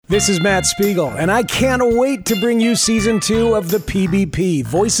This is Matt Spiegel, and I can't wait to bring you Season 2 of the PBP,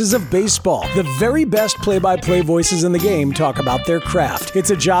 Voices of Baseball. The very best play-by-play voices in the game talk about their craft. It's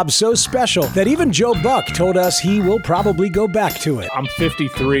a job so special that even Joe Buck told us he will probably go back to it. I'm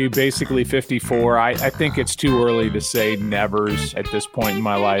 53, basically 54. I think it's too early to say nevers at this point in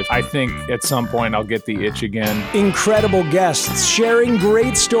my life. I think at some point I'll get the itch again. Incredible guests sharing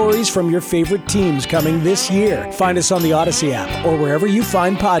great stories from your favorite teams coming this year. Find us on the Odyssey app or wherever you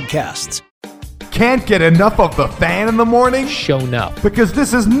find podcasts. Can't get enough of the Fan in the morning? Shown up. Because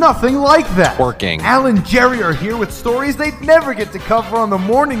this is nothing like that. Working. Al and Jerry are here with stories they'd never get to cover on the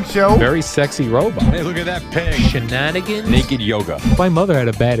morning show. Very sexy robot. Hey, look at that pig. Shenanigans. Naked yoga. My mother had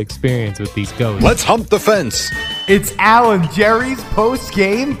a bad experience with these ghosts. Let's hump the fence. It's Al and Jerry's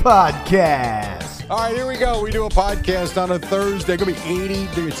post-game podcast. All right, here we go. We do a podcast on a Thursday. It's going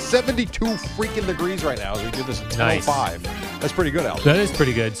to be 72 freaking degrees right now as we do this at 10:05. That's pretty good, Al. That is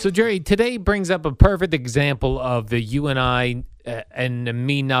pretty good. So, Jerry, today brings up a perfect example of the you and I and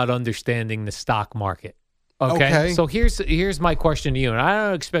me not understanding the stock market. Okay. So here's my question to you, and I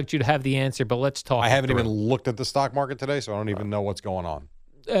don't expect you to have the answer, but let's talk. I haven't even looked at the stock market today, so I don't even know what's going on.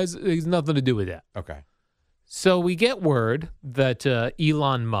 It has nothing to do with that. Okay. So we get word that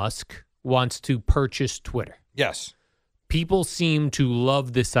Elon Musk wants to purchase Twitter. Yes. People seem to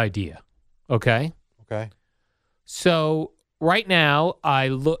love this idea. Okay. Okay. So right now,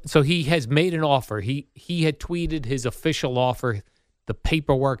 So he has made an offer. He had tweeted his official offer, the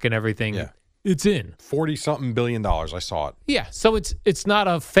paperwork and everything. Yeah. It's in $40-something billion. I saw it. Yeah. So it's not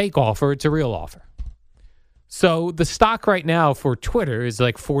a fake offer. It's a real offer. So the stock right now for Twitter is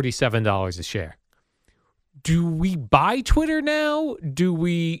like $47 a share. Do we buy Twitter now? Do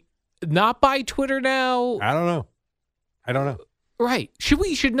we not buy Twitter now? I don't know. Right.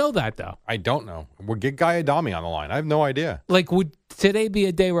 We should know that, though. I don't know. We'll get Guy Adami on the line. I have no idea. Like, would today be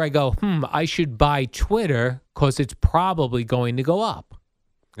a day where I go, I should buy Twitter because it's probably going to go up?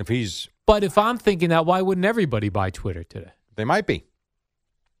 But if I'm thinking that, why wouldn't everybody buy Twitter today? They might be.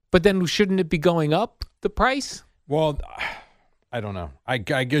 But then shouldn't it be going up, the price? Well, I don't know. I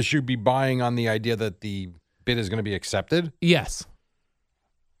guess you'd be buying on the idea that the bid is going to be accepted? Yes.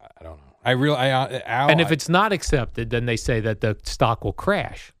 I don't know. And if it's not accepted, then they say that the stock will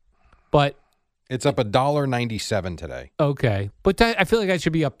crash. But it's up $1.97 today. Okay. But I feel like that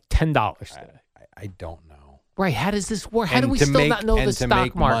should be up $10 today. I don't know. Right. How does this work? How do we still not know the stock market?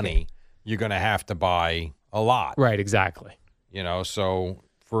 And to make money, you're going to have to buy a lot. Right, exactly. So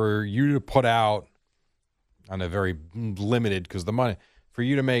for you to put out on a very limited, because the money, for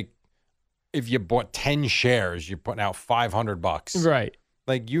you to make, if you bought 10 shares, you're putting out $500. Right.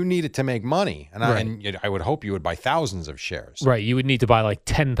 Like, you need it to make money. And I would hope you would buy thousands of shares. Right. You would need to buy like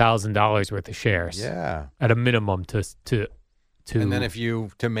 $10,000 worth of shares. Yeah. At a minimum to And then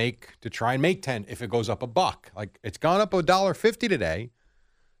to try and make 10, if it goes up $1, like it's gone up $1.50 today.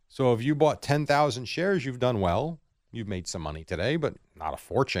 So if you bought 10,000 shares, you've done well. You've made some money today, but not a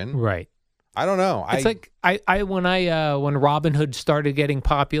fortune. Right. I don't know. It's when Robinhood started getting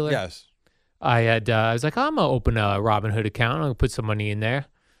popular. Yes. I was like, I'm gonna open a Robinhood account. I'm gonna put some money in there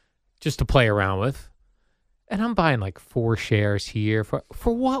just to play around with. And I'm buying like 4 shares here for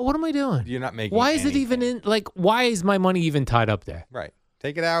what? What am I doing? You're not making. Why is it even in? Like, why is my money even tied up there? Right.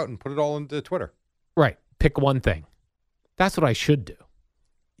 Take it out and put it all into Twitter. Right. Pick one thing. That's what I should do.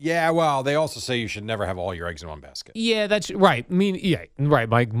 Yeah. Well, they also say you should never have all your eggs in one basket. Yeah, that's right.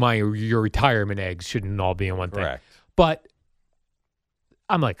 Right. Your retirement eggs shouldn't all be in one thing. Correct. But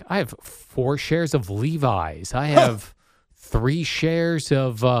I'm like, I have 4 shares of Levi's. I have 3 shares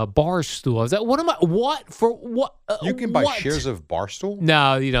of Barstool. Is that what? You can buy shares of Barstool?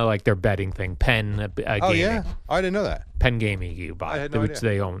 No, like their betting thing, Penn Oh Gaming. yeah, I didn't know that. Penn Gaming you buy, I had no which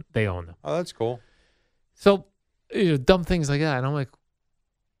idea. they own them. Oh, that's cool. So dumb things like that. And I'm like,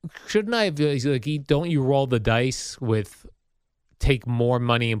 shouldn't I have? He's like, don't you roll the dice with take more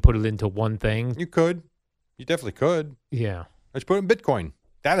money and put it into one thing? You could. You definitely could. Yeah. Let's put it in Bitcoin.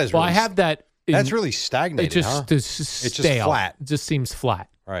 That is. Well, really I have that. That's really stagnated. It's just flat. It just seems flat.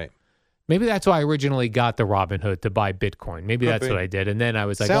 Right. Maybe that's why I originally got the Robinhood to buy Bitcoin. Maybe Could that's be. what I did, and then I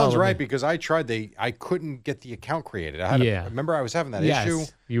was like, Sounds right, because I tried. I couldn't get the account created. Remember I was having that issue.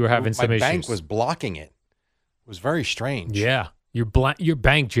 You were having some issues. My bank was blocking it. It was very strange. Yeah, your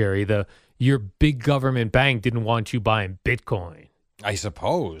bank, Jerry, your big government bank didn't want you buying Bitcoin. I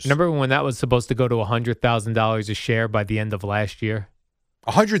suppose. Remember when that was supposed to go to $100,000 a share by the end of last year?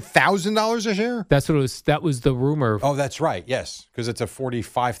 $100,000 a share? That's what it was. That was the rumor. Oh, that's right. Yes, because it's a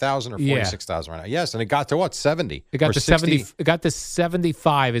 45,000 or 46,000 right now. Yes, and it got to what, 70? It got or to 60? 70. It got to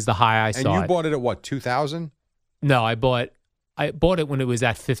 75 is the high I saw. And you bought it at what, 2,000? No, I bought I bought it when it was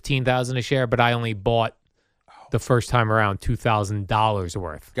at $15,000 a share, but I only bought the first time around $2,000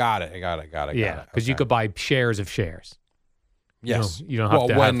 worth. Got it. Yeah, because you could buy shares of shares. Yes. You don't have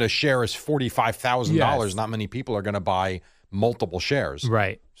to when have- a share is $45,000, Yes. not many people are going to buy multiple shares.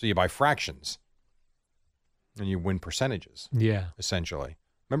 Right. So you buy fractions, and you win percentages, Yeah. essentially.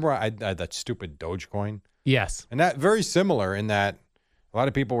 Remember I had that stupid Dogecoin? Yes. And that very similar in that a lot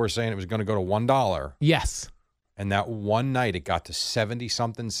of people were saying it was going to go to $1. Yes. And that one night it got to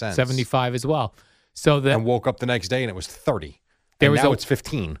 70-something cents. 75 as well. So And woke up the next day and it was 30. There And was now a- it's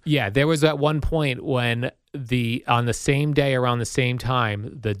 15. Yeah, there was at one point when on the same day around the same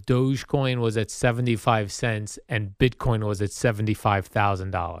time, the Dogecoin was at 75 cents and Bitcoin was at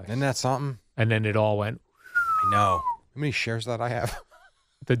 $75,000. Isn't that something? And then it all went I know. How many shares that I have?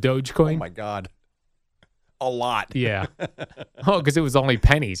 the Dogecoin. Oh my God. A lot. Yeah. Oh, because it was only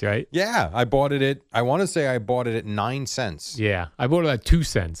pennies, right? Yeah. I want to say I bought it at 9 cents. Yeah. I bought it at 2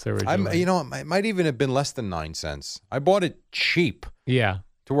 cents originally. It might even have been less than 9 cents. I bought it cheap Yeah.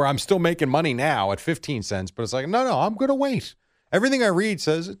 to where I'm still making money now at 15 cents, but it's like, no, I'm going to wait. Everything I read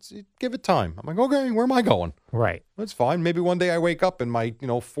says give it time. I'm like, okay, where am I going? Right. That's fine. Maybe one day I wake up and my,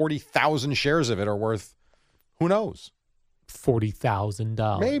 40,000 shares of it are worth, who knows?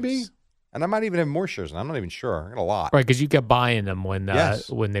 $40,000. Maybe. And I might even have more shares, and I'm not even sure. I got a lot. Right, because you kept buying them when Yes.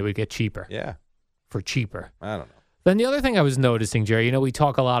 when they would get cheaper. Yeah. For cheaper. I don't know. Then the other thing I was noticing, Jerry, we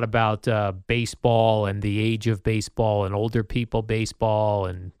talk a lot about baseball and the age of baseball and older people baseball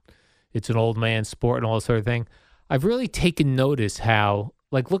and it's an old man sport and all that sort of thing. I've really taken notice how,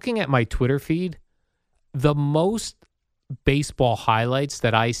 like looking at my Twitter feed, the most baseball highlights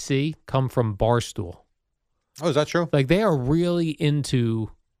that I see come from Barstool. Oh, is that true? Like they are really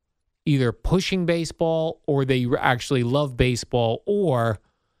into either pushing baseball or they actually love baseball or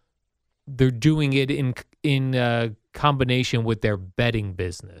they're doing it in combination with their betting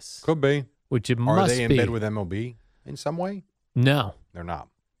business, Could be. which it Are must they in be. bed with MLB in some way? No, They're not.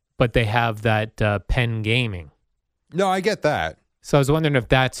 but they have that Penn Gaming. No, I get that. So I was wondering if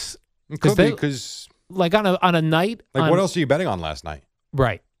that's It 'Cause could be they- because, like on a night. what else are you betting on last night?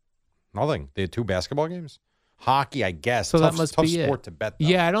 Right. Nothing. They had 2 basketball games. Hockey, I guess. So tough, that must tough be sport it. to bet. Though.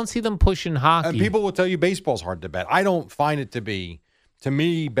 Yeah, I don't see them pushing hockey. And people will tell you baseball's hard to bet. I don't find it to be. To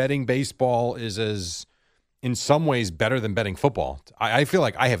me, betting baseball is as, in some ways, better than betting football. I feel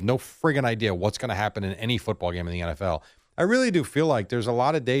like I have no friggin' idea what's going to happen in any football game in the NFL. I really do feel like there's a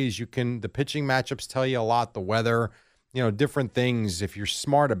lot of days the pitching matchups tell you a lot, the weather, different things if you're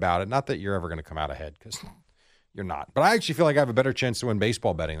smart about it. Not that you're ever going to come out ahead because you're not. But I actually feel like I have a better chance to win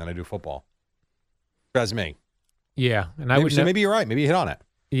baseball betting than I do football. That's me. Yeah, and I would. Maybe you're right. Maybe you hit on it.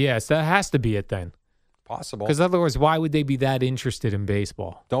 Yes, that has to be it then. Possible. Because otherwise, why would they be that interested in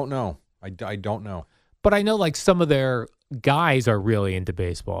baseball? Don't know. I don't know. But I know like some of their guys are really into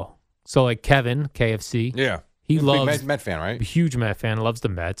baseball. So like Kevin, KFC, Yeah. he You're a big loves Met fan, right? huge Met fan, loves the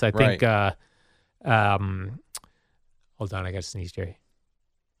Mets. I think. Right. Hold on, I got to sneeze, Jerry.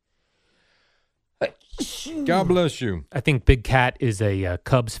 God bless you. I think Big Cat is a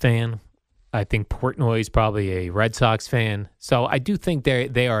Cubs fan. I think Portnoy is probably a Red Sox fan. So I do think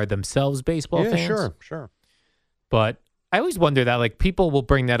they are themselves baseball Yeah, fans. sure. But I always wonder that, like, people will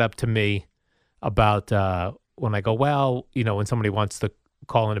bring that up to me about when I go, well, when somebody wants to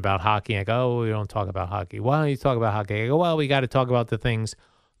call in about hockey, I go, oh, we don't talk about hockey. Why don't you talk about hockey? I go, well, we got to talk about the things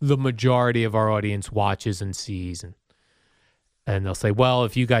the majority of our audience watches and sees. And they'll say, well,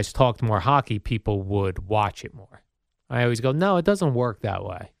 if you guys talked more hockey, people would watch it more. I always go, no, it doesn't work that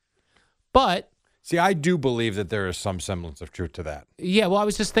way. But See, I do believe that there is some semblance of truth to that. yeah, well, I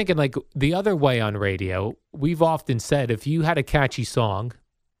was just thinking, like, the other way on radio, we've often said if you had a catchy song,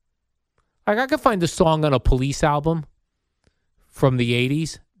 like I could find a song on a Police album from the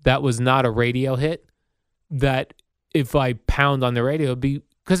 80s that was not a radio hit, that if I pound on the radio, it'd be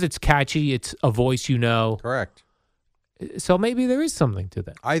because it's catchy, it's a voice you know. Correct. So maybe there is something to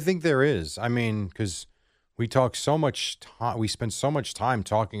that. I think there is. I mean, because we talk so much time, we spend so much time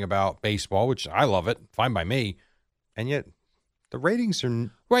talking about baseball, which I love it, fine by me, and yet the ratings are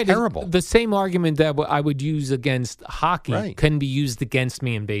Right. terrible. The same argument that I would use against hockey Right. can be used against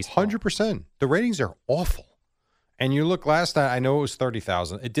me in baseball. 100%. The ratings are awful. And you look last night, I know it was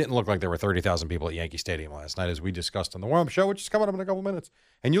 30,000. It didn't look like there were 30,000 people at Yankee Stadium last night, as we discussed on the warm-up show, which is coming up in a couple minutes.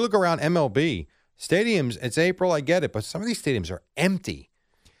 And you look around MLB, stadiums, it's April, I get it, but some of these stadiums are empty.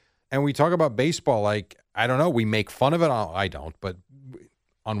 And we talk about baseball like, I don't know, we make fun of it. I don't, but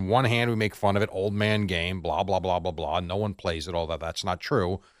on one hand, we make fun of it, old man game, blah, blah, blah, blah, blah. No one plays it, all that. That's not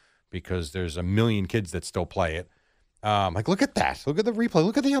true because there's a million kids that still play it. Like, look at that. Look at the replay.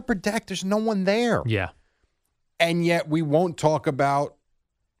 Look at the upper deck. There's no one there. Yeah. And yet we won't talk about,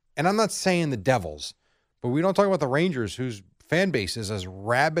 and I'm not saying the Devils, but we don't talk about the Rangers, whose fan base is as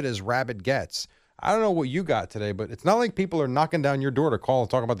rabid gets. I don't know what you got today, but it's not like people are knocking down your door to call and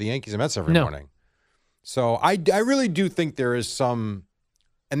talk about the Yankees and Mets every morning. So I really do think there is some,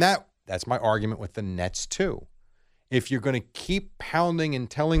 and that's my argument with the Nets too. If you're going to keep pounding and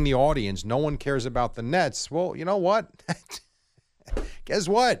telling the audience no one cares about the Nets, well, you know what? Guess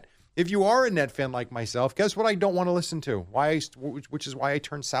what? If you are a Net fan like myself, guess what I don't want to listen to? Which is why I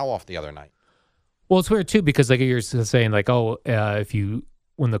turned Sal off the other night. Well, it's weird too because like you're saying, like,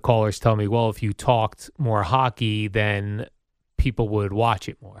 when the callers tell me, well, if you talked more hockey, then people would watch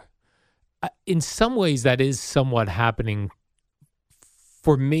it more. In some ways, that is somewhat happening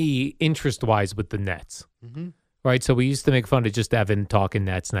for me, interest-wise, with the Nets. Mm-hmm. Right? So we used to make fun of just Evan talking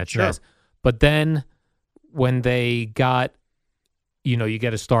Nets. Sure. But then when they got, you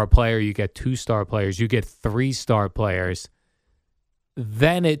get a star player, you get 2 star players, you get 3 star players,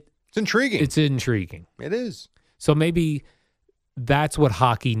 then it's intriguing. It's intriguing. It is. So maybe that's what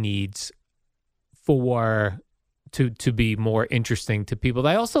hockey needs to be more interesting to people.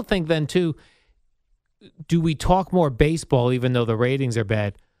 I also think then too, do we talk more baseball even though the ratings are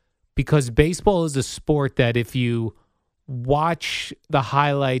bad? Because baseball is a sport that if you watch the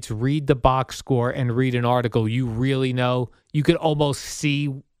highlights, read the box score, and read an article, you really know. You could almost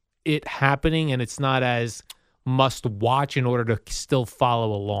see it happening, and it's not as must watch in order to still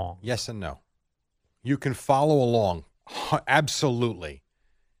follow along. Yes and no. You can follow along. Absolutely.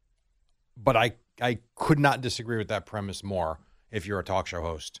 But I could not disagree with that premise more if you're a talk show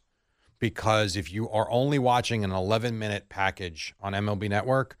host. Because if you are only watching an 11-minute package on MLB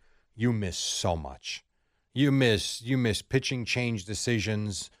Network, you miss so much. You miss pitching change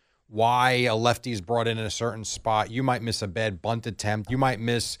decisions, why a lefty is brought in a certain spot. You might miss a bad bunt attempt. You might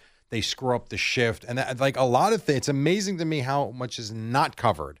miss they screw up the shift. And that, like a lot of things, it's amazing to me how much is not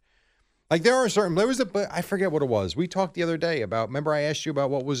covered. Like there was I forget what it was. We talked the other day about, remember I asked you about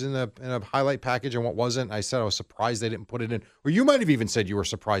what was in a highlight package and what wasn't? I said I was surprised they didn't put it in. Or you might have even said you were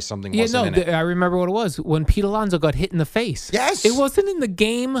surprised something wasn't in it. I remember what it was. When Pete Alonso got hit in the face. Yes. It wasn't in the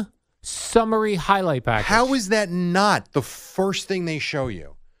game summary highlight package. How is that not the first thing they show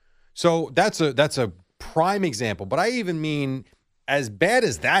you? So that's a prime example. But I even mean, as bad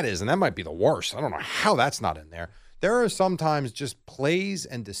as that is, and that might be the worst. I don't know how that's not in there. There are sometimes just plays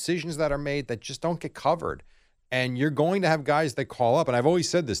and decisions that are made that just don't get covered. And you're going to have guys that call up. And I've always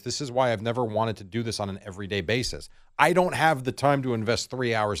said this. This is why I've never wanted to do this on an everyday basis. I don't have the time to invest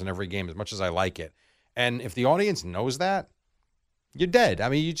 3 hours in every game as much as I like it. And if the audience knows that, you're dead. I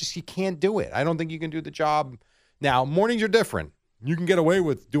mean, you can't do it. I don't think you can do the job. Now, mornings are different. You can get away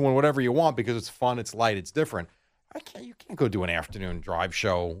with doing whatever you want because it's fun, it's light, it's different. You can't go do an afternoon drive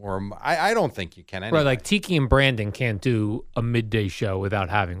show, or I don't think you can anyway. Right, like Tiki and Brandon can't do a midday show without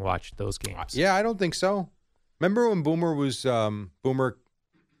having watched those games. Yeah, I don't think so. Remember when Boomer was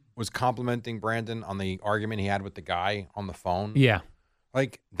complimenting Brandon on the argument he had with the guy on the phone? Yeah.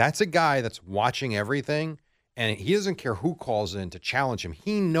 Like, that's a guy that's watching everything, and he doesn't care who calls in to challenge him.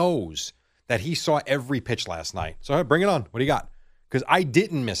 He knows that he saw every pitch last night. So bring it on. What do you got? Because I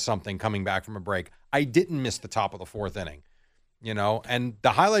didn't miss something coming back from a break. I didn't miss the top of the 4th inning, and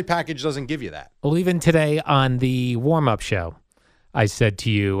the highlight package doesn't give you that. Well, even today on the warm-up show, I said to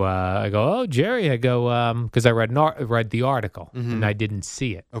you, I go, oh, Jerry, because I read the article, and I didn't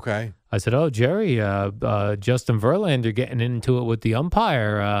see it. Okay. I said, oh, Jerry, Justin Verlander getting into it with the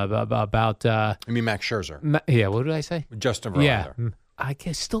umpire about... I mean, Max Scherzer. Yeah, what did I say? Justin Verlander. Yeah, I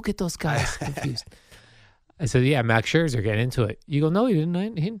can still get those guys confused. I said, yeah, Max Scherzer getting into it. You go, no, he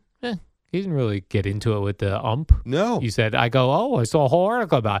didn't. He didn't really get into it with the ump. No. You said, I go, oh, I saw a whole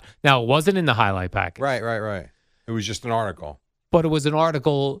article about it. Now, it wasn't in the highlight package. Right. It was just an article. But it was an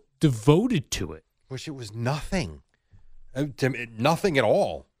article devoted to it. Which it was nothing. Nothing at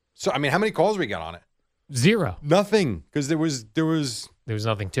all. So, I mean, how many calls we got on it? 0. Nothing. Because there was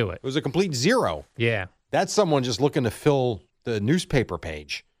nothing to it. It was a complete 0. Yeah. That's someone just looking to fill the newspaper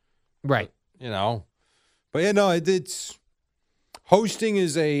page. Right. But it's hosting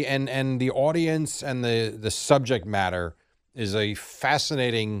is and the audience and the subject matter is a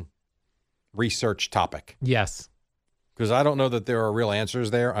fascinating research topic. Yes. Because I don't know that there are real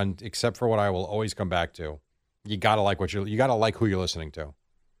answers there, except for what I will always come back to. You gotta like you gotta like who you're listening to.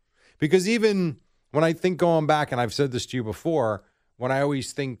 Because even when I think going back, and I've said this to you before, when I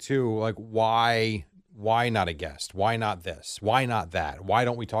always think too, like why not a guest? Why not this? Why not that? Why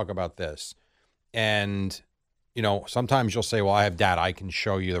don't we talk about this? And sometimes you'll say, well, I have data. I can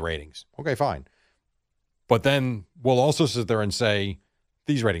show you the ratings. Okay, fine. But then we'll also sit there and say,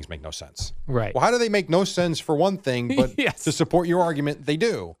 these ratings make no sense. Right. Well, how do they make no sense for one thing, but Yes. to support your argument, they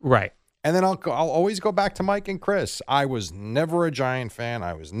do. Right. And then I'll always go back to Mike and Chris. I was never a Giant fan.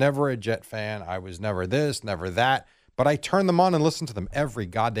 I was never a Jet fan. I was never this, never that. But I turn them on and listen to them every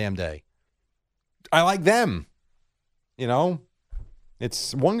goddamn day. I like them. You know?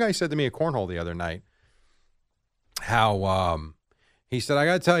 It's one guy said to me at Cornhole the other night how he said, I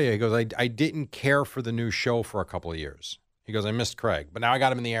got to tell you, he goes, I didn't care for the new show for a couple of years. He goes, I missed Craig, but now I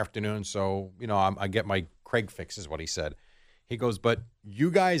got him in the afternoon, so, you know, I get my Craig fix is what he said. He goes, but you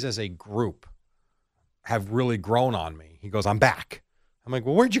guys as a group have really grown on me. He goes, I'm back. I'm like,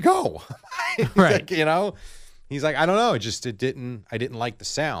 well, where'd you go? Right. Like, you know, he's like, I don't know. I didn't like the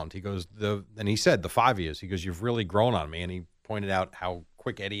sound. He goes, and he said the 5 years, he goes, you've really grown on me. And he pointed out how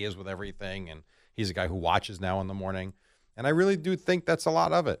quick Eddie is with everything. And he's a guy who watches now in the morning. And I really do think that's a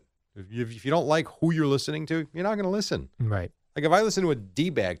lot of it. If you don't like who you're listening to, you're not going to listen. Right. Like if I listen to a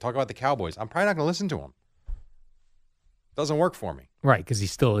D-bag talk about the Cowboys, I'm probably not going to listen to him. Doesn't work for me. Right, because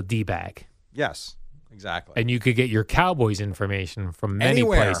he's still a D-bag. Yes, exactly. And you could get your Cowboys information from many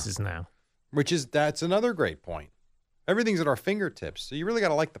Anywhere. places now. That's another great point. Everything's at our fingertips. So you really got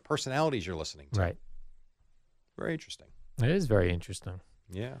to like the personalities you're listening to. Right. Very interesting. It is very interesting.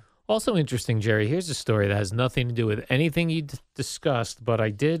 Yeah. Also interesting, Jerry, here's a story that has nothing to do with anything you discussed, but I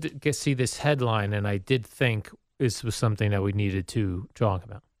did see this headline, and I did think this was something that we needed to talk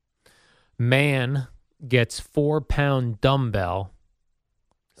about. Man gets 4-pound dumbbell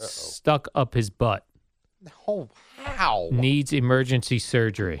stuck up his butt. Oh, how? Needs emergency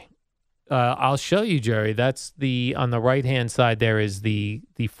surgery. I'll show you, Jerry. That's on the right-hand side there is the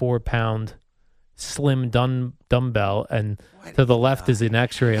 4-pound slim dumbbell, and to the left is an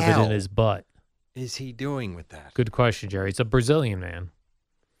x-ray of it in his butt. Is he doing with that? Good question, Jerry. It's a Brazilian man.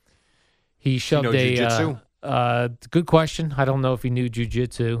 He shoved jiu-jitsu? Good question. I don't know if he knew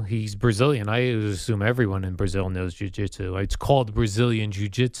jiu-jitsu. He's Brazilian. I assume everyone in Brazil knows jiu-jitsu. It's called Brazilian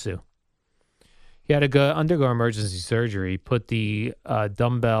jiu-jitsu. He had to undergo emergency surgery, put the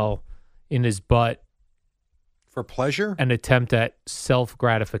dumbbell in his butt. For pleasure? An attempt at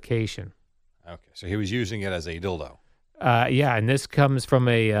self-gratification. Okay, so he was using it as a dildo. Yeah, and this comes from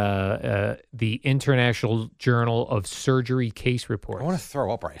the International Journal of Surgery Case Reports. I want to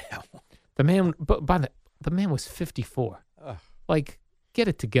throw up right now. The man, the man was 54. Ugh. Like, get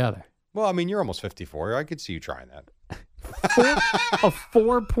it together. Well, I mean, you're almost 54. I could see you trying that. A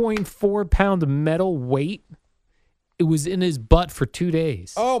 4.4-pound metal weight. It was in his butt for 2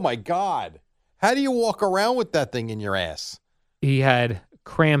 days. Oh, my God. How do you walk around with that thing in your ass? He had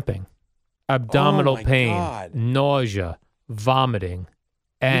cramping, abdominal my pain, God. nausea, vomiting.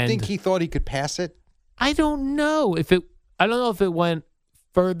 And You think he thought he could pass it? I don't know if it went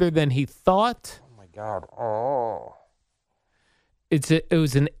further than he thought. Oh, my God. Oh. It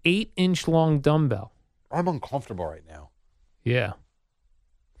was an 8-inch long dumbbell. I'm uncomfortable right now. Yeah.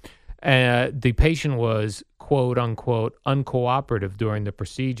 The patient was, quote unquote, uncooperative during the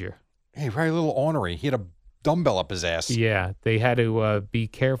procedure. Hey, very little ornery. He had a dumbbell up his ass. Yeah. They had to be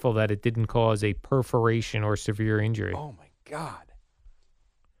careful that it didn't cause a perforation or severe injury. Oh, my God.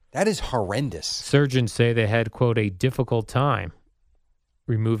 That is horrendous. Surgeons say they had, quote, a difficult time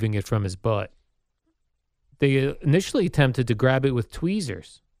removing it from his butt. They initially attempted to grab it with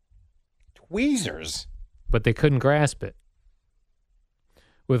tweezers. Tweezers? But they couldn't grasp it.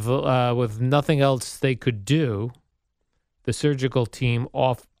 With nothing else they could do, the surgical team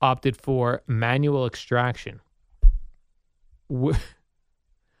opted for manual extraction,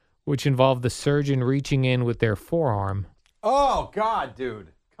 which involved the surgeon reaching in with their forearm. Oh, God,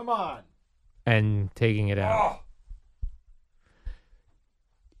 dude. Come on. And taking it out. Oh.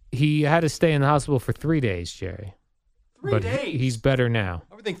 He had to stay in the hospital for 3 days, Jerry. 3 but days? He's better now.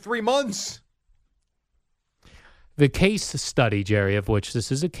 I would think 3 months. The case study, Jerry, of which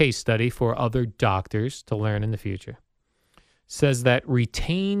this is a case study for other doctors to learn in the future, says that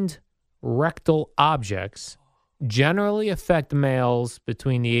retained rectal objects generally affect males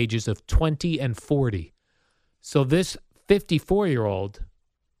between the ages of 20 and 40. So this 54-year-old,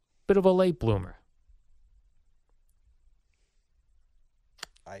 bit of a late bloomer.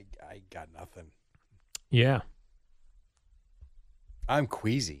 I got nothing. Yeah. I'm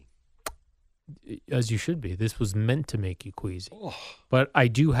queasy. As you should be. This was meant to make you queasy. Oh. But I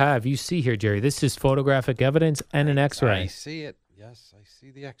do have, you see here, Jerry, this is photographic evidence and an x-ray. I see it. Yes, I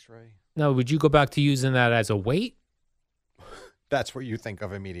see the x-ray. Now, would you go back to using that as a weight? That's what you think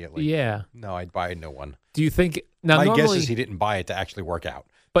of immediately. Yeah. No, I'd buy a new one. Do you think... Now, my normally, guess is he didn't buy it to actually work out.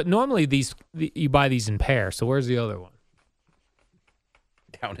 But normally you buy these in pairs. So where's the other one?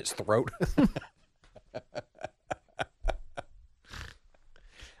 Down his throat.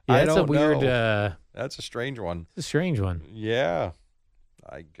 Yeah, that's a don't weird. know. That's a strange one. It's a strange one. Yeah.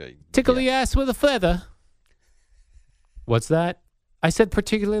 Tickle the ass with a feather. What's that? I said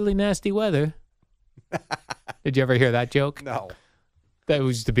particularly nasty weather. Did you ever hear that joke? No. That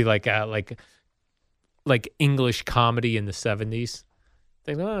used to be like English comedy in the 70s.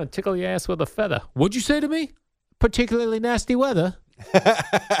 They go, tickle your ass with a feather. What'd you say to me? Particularly nasty weather.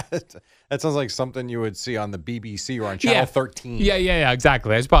 That sounds like something you would see on the BBC or on Channel 13. Yeah,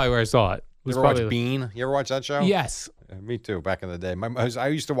 exactly. That's probably where I saw it. You ever watch Bean? You ever watch that show? Yes. Me too, back in the day. I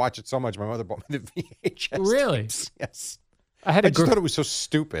used to watch it so much, my mother bought me the VHS Really? tapes. Yes. I just thought it was so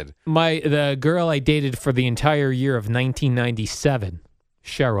stupid. The girl I dated for the entire year of 1997,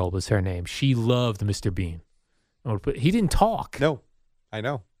 Cheryl was her name. She loved Mr. Bean. He didn't talk. No, I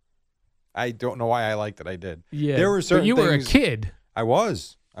know. I don't know why I liked it. I did. Yeah. There were certain but you were a things- kid. I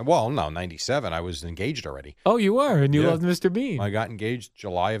was. Well, no, 97. I was engaged already. Oh, you were, and you Yeah. loved Mr. Bean. I got engaged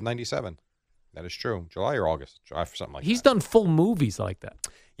July of 97. That is true. July or August. July, something like that. He's done full movies like that.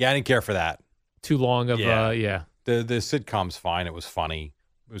 Yeah, I didn't care for that. Too long of, Yeah. The sitcom's fine. It was funny.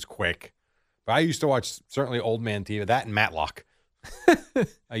 It was quick. But I used to watch certainly Old Man TV. That and Matlock.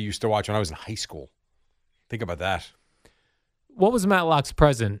 I used to watch when I was in high school. Think about that. What was Matlock's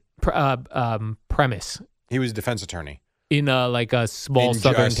premise? He was a defense attorney. In like a small in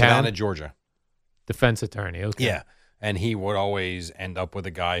southern town? Savannah, Georgia. Defense attorney, okay. Yeah. And he would always end up with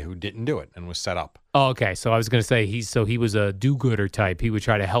a guy who didn't do it and was set up. Oh, okay. So I was going to say he was a do-gooder type. He would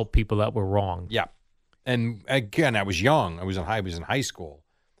try to help people that were wrong. Yeah. And again, I was young. I was in high school.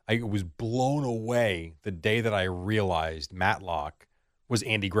 I was blown away the day that I realized Matlock was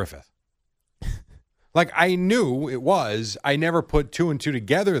Andy Griffith. Like, I knew it was. I never put two and two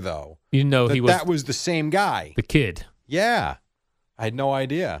together, though. You know that was the same guy. The kid. Yeah. I had no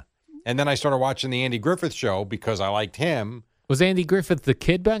idea. And then I started watching the Andy Griffith show because I liked him. Was Andy Griffith the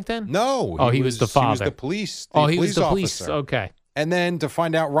kid back then? No. Oh, he was the father. He was the police. He was the police. Officer. Okay. And then to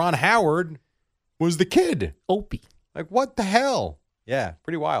find out Ron Howard was the kid. Opie. Like, what the hell? Yeah,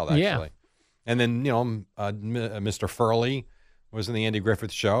 pretty wild, actually. Yeah. And then, Mr. Furley was in the Andy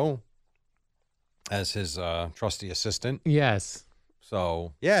Griffith show as his trusty assistant. Yes.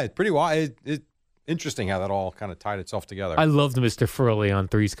 So, yeah, it's pretty wild. It's interesting how that all kind of tied itself together. I loved Mr. Furley on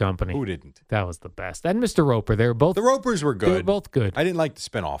Three's Company. Who didn't? That was the best. And Mr. Roper. They were both. The Ropers were good. They were both good. I didn't like the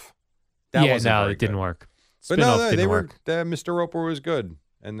spinoff. It didn't work. But Spinoff didn't were. work. Mr. Roper was good.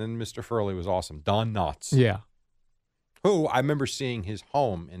 And then Mr. Furley was awesome. Don Knotts. Yeah. Who I remember seeing his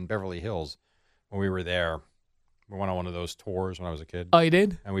home in Beverly Hills when we were there. We went on one of those tours when I was a kid. Oh, you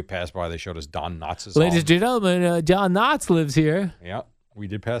did? And we passed by. They showed us Don Knotts' Ladies home. and gentlemen, John Knotts lives here. Yeah, we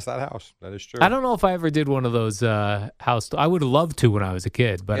did pass that house. That is true. I don't know if I ever did one of those house. I would have loved to when I was a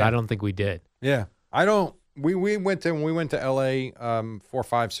kid, but Yeah. I don't think we did. Yeah, I don't. We went to L.A. 4,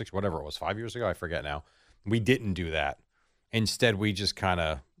 5, 6, whatever it was, 5 years ago. I forget now. We didn't do that. Instead, we just kind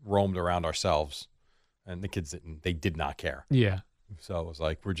of roamed around ourselves, and the kids didn't. They did not care. Yeah. So it was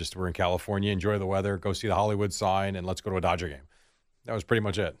like we're in California, enjoy the weather, go see the Hollywood sign, and let's go to a Dodger game. That was pretty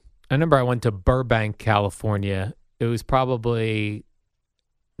much it. I remember I went to Burbank, California. It was probably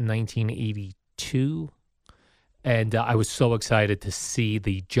 1982, and I was so excited to see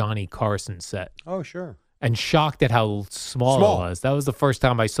the Johnny Carson set, Oh, sure. and shocked at how small it was. That was the first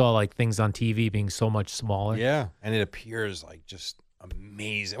time I saw like things on TV being so much smaller. Yeah, and it appears like just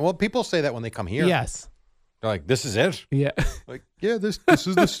amazing. Well, people say that when they come here. Yes. They're like, this is it? Yeah. Like, yeah, this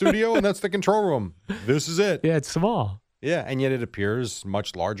is the studio and that's the control room. This is it. Yeah, it's small. Yeah, and yet it appears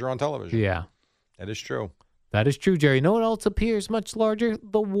much larger on television. Yeah. That is true. That is true, Jerry. You know what else appears much larger?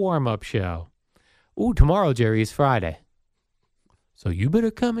 The warm-up show. Ooh, tomorrow, Jerry, is Friday. So you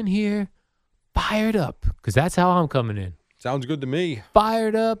better come in here fired up, because that's how I'm coming in. Sounds good to me.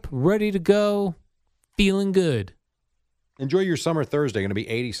 Fired up, ready to go, feeling good. Enjoy your summer Thursday. Going to be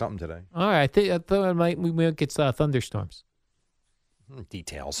 80-something today. All right, I thought we might get thunderstorms.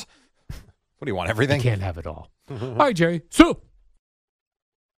 Details. What do you want, everything? I can't have it all. All right, Jerry. So.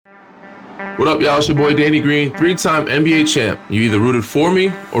 What up, y'all? It's your boy Danny Green, 3-time NBA champ. You either rooted for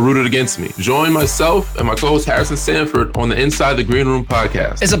me or rooted against me. Join myself and my co-host Harrison Sanford on the Inside the Green Room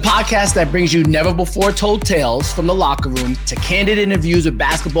podcast. It's a podcast that brings you never-before-told tales from the locker room to candid interviews with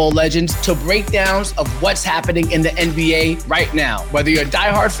basketball legends to breakdowns of what's happening in the NBA right now. Whether you're a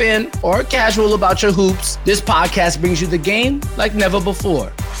diehard fan or casual about your hoops, this podcast brings you the game like never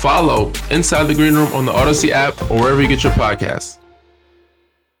before. Follow Inside the Green Room on the Odyssey app or wherever you get your podcasts.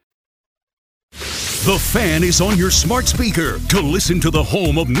 The Fan is on your smart speaker. To listen to the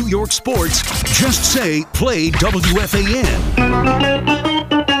home of New York sports, just say play WFAN.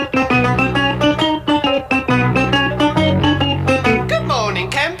 Good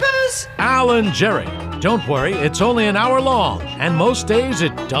morning, Campbell. Al and Jerry. Don't worry, it's only an hour long, and most days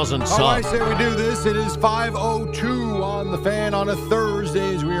it doesn't suck. Oh, I say we do this. It is 5:02 on the Fan on a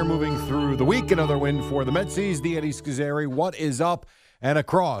Thursday as we are moving through the week. Another win for the Metsies. The Eddie Schizzeri. What is up? And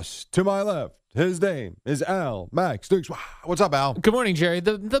across to my left, his name is Al Max Dukes. What's up, Al? Good morning, Jerry.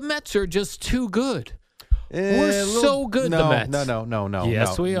 The Mets are just too good. We're so good, the Mets. No.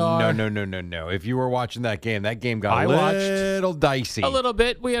 Yes, we are. No. If you were watching that game got I a little dicey. A little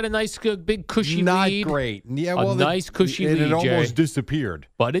bit. We had a nice, good, big, cushy Not lead. Not great. Yeah, a nice, cushy lead, it almost Jerry. disappeared.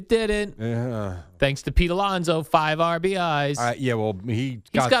 But it didn't. Thanks to Pete Alonso, 5 RBIs. Yeah, well, he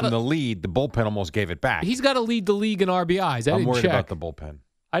got the lead. The bullpen almost gave it back. He's got to lead the league in RBIs. I'm worried about the bullpen.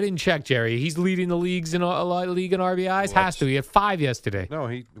 I didn't check, Jerry. He's leading the league in RBIs. Has to. He had 5 yesterday.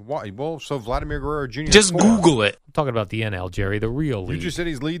 No, so Vladimir Guerrero Jr. Just Google it. I'm talking about the NL, Jerry, the real league. You just said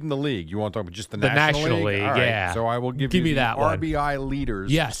he's leading the league. You want to talk about just the National League? All right, yeah. so I will give me you that the RBI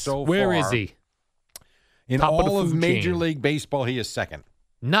leaders. Yes. So Where far. is he? In Top all of of the food Major chain. League Baseball, he is second.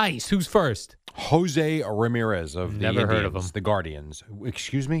 Nice. Who's first? Jose Ramirez of the Never heard of Indians, him. the Guardians.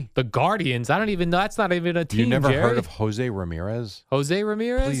 Excuse me? The Guardians? I don't even know. That's not even a team, You never Jerry. heard of Jose Ramirez? Jose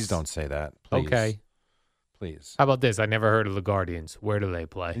Ramirez? Please don't say that. Please. Okay. Please. How about this? I never heard of the Guardians. Where do they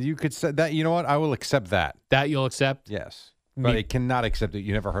play? You could say that. You know what? I will accept that. That you'll accept? Yes. But I cannot accept that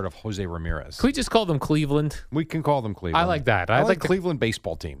you never heard of Jose Ramirez. Can we just call them Cleveland? We can call them Cleveland. I like that. I like the Cleveland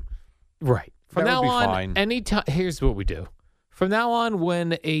baseball team. Right. From That now would be on, fine. anytime. Here's what we do. From now on,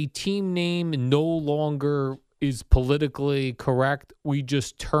 when a team name no longer is politically correct, we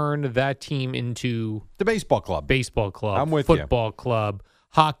just turn that team into The baseball club. baseball club, I'm with you. football club,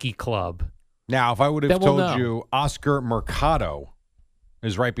 hockey club. Now, if I would have Then we'll told know. you Oscar Mercado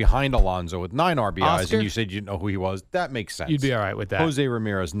is right behind Alonso with 9 RBIs, Oscar? and you said you didn't know who he was, that makes sense. You'd be all right with that. Jose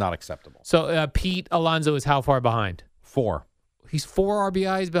Ramirez, not acceptable. So Pete Alonso is how far behind? 4. He's 4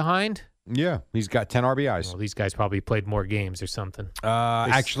 RBIs behind. Yeah, he's got 10 RBIs. Well, these guys probably played more games or something.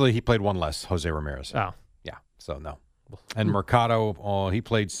 Actually, he played 1 less, Jose Ramirez. Oh, Yeah, so no. And Mercado, he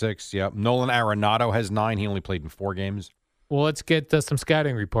played 6. Yep. Nolan Arenado has 9. He only played in 4 games. well, let's get some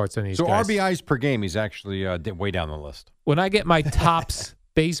scouting reports on these So guys. RBIs per game, he's actually way down the list. When I get my Topps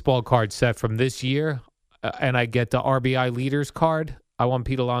baseball card set from this year, and I get the RBI leaders card, I want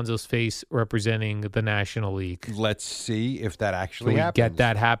Pete Alonso's face representing the National League. Let's see if that Can actually we happens. get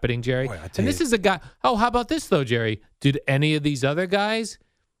that happening, Jerry? Boy, I tell And this you. is a guy. Oh, how about this though, Jerry? Did any of these other guys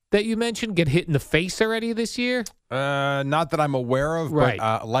that you mentioned get hit in the face already this year? Not that I'm aware of, Right.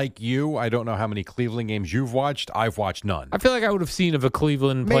 but like you, I don't know how many Cleveland games you've watched. I've watched none. I feel like I would have seen if a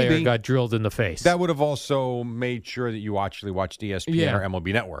Cleveland player Maybe. got drilled in the face. That would have also made sure that you actually watched ESPN Yeah. or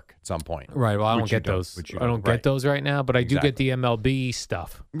MLB Network at some point. Right. Well, I don't Which you get those. which you I don't get right. those right now, but I do get Exactly. the MLB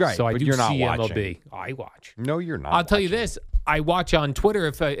stuff. Right, So I but do you're not see watching. MLB. I watch. No, you're not. I'll tell you watching. this. I watch on Twitter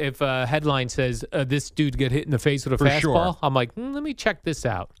if a headline says this dude get hit in the face with a For fastball. sure. I'm like, let me check this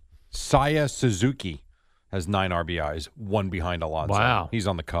out. Saya Suzuki has 9 RBIs, 1 behind Alonso. Wow. He's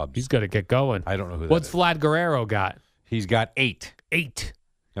on the Cubs. He's got to get going. I don't know who that What's is. Vlad Guerrero got? He's got 8. 8.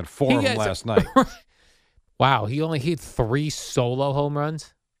 Got 4 of them last night. Wow, he only hit 3 solo home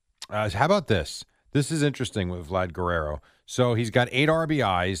runs. How about this? This is interesting with Vlad Guerrero. So he's got 8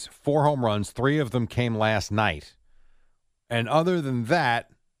 RBIs, 4 home runs. 3 of them came last night. And other than that,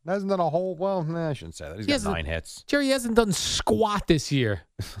 hasn't done a whole. Well, I shouldn't say that. He's He got hasn't- 9 hits. Jerry hasn't done squat this year.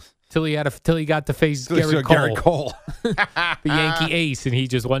 till he got to face So Garrett Cole, Garrett Cole. the Yankee ace, and he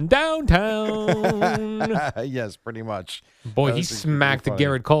just went downtown. Yes, pretty much. Boy, That he was smacked funny.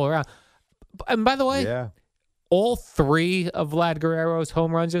 Garrett Cole around. And by the way, Yeah. all 3 of Vlad Guerrero's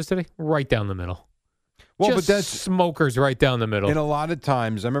home runs yesterday, right down the middle. Well, Just but that's smokers right down the middle. in a lot of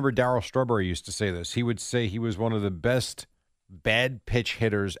times. I remember Darryl Strawberry used to say this. He would say he was one of the best bad pitch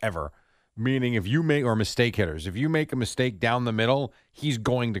hitters ever. Meaning, if you make or mistake hitters, if you make a mistake down the middle, he's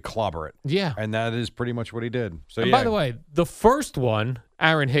going to clobber it. Yeah. And that is pretty much what he did. So And yeah. by the way, the first one,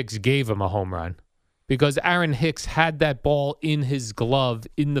 Aaron Hicks gave him a home run because Aaron Hicks had that ball in his glove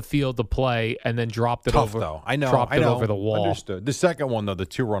in the field to play and then dropped it tough over. though. I know. Dropped I it know. over the wall. Understood. The second one though, the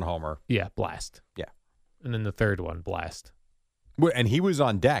 2-run homer. Yeah, blast. Yeah. And then the third one, blast. And he was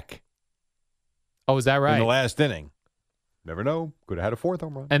on deck Oh, is that in right? the last inning. Never know. Could have had a 4th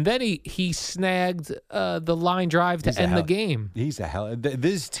home run. And then he snagged the line drive to He's a end the hell- game. He's a hell.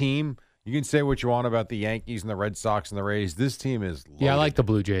 This team. You can say what you want about the Yankees and the Red Sox and the Rays. This team is loaded. Yeah, I like the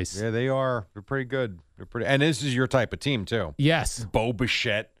Blue Jays. Yeah, they are. They're pretty good. They're pretty. And this is your type of team too. Yes, Bo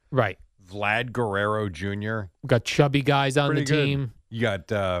Bichette, right. Vlad Guerrero Jr. We got chubby guys on Pretty the good. team. You got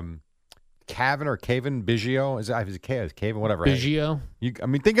Cavan Biggio. Is it Cavan? Whatever. Biggio. I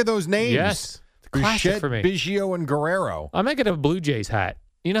mean, think of those names. Yes. It's a classic Bichette, for me. Biggio, and Guerrero. I might get a Blue Jays hat.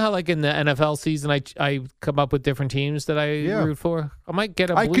 You know how, like, in the NFL season, I come up with different teams that I root for? I might get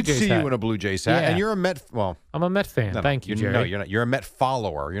a Blue Jays hat. I could see you in a Blue Jays hat. Yeah. And you're a Met. Well, I'm a Met fan. Thank you, Jerry. No, you're not. You're a Met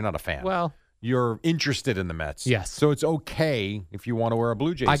follower. You're not a fan. Well, you're interested in the Mets. Yes. So it's okay if you want to wear a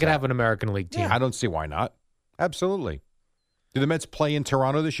Blue Jays I could hat. have an American League team. Yeah, I don't see why not. Absolutely. Do the Mets play in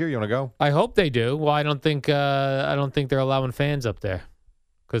Toronto this year? You want to go? I hope they do. Well, I don't think they're allowing fans up there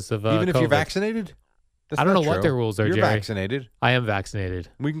because of Even if COVID. you're vaccinated? That's I don't not know what true. their rules are, You're Jerry. vaccinated. I am vaccinated.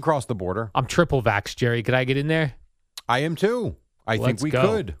 We can cross the border. I'm triple vaxxed, Jerry. Could I get in there? I am too. I think Let's we go.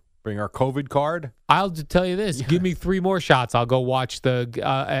 could bring our COVID card. I'll just tell you this. Give me 3 more shots. I'll go watch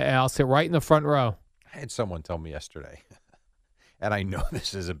I'll sit right in the front row. I had someone tell me yesterday, and I know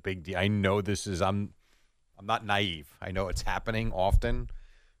this is a big deal. I know this is. I'm not naive. I know it's happening often.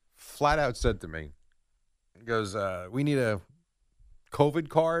 Flat out said to me, he goes, "We need a COVID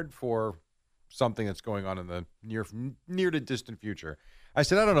card for something that's going on in the near to distant future." I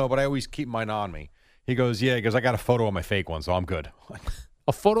said, "I don't know, but I always keep mine on me." He goes, "Yeah." He goes, "I got a photo of my fake one, so I'm good."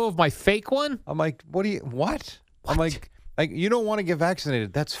 A photo of my fake one? I'm like, "What? I'm like, you don't want to get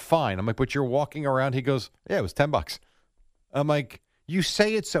vaccinated. That's fine." I'm like, "But you're walking around." He goes, "Yeah, it was $10." I'm like, "You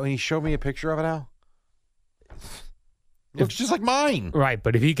say it so." And he showed me a picture of it now. Looks just like mine. Right,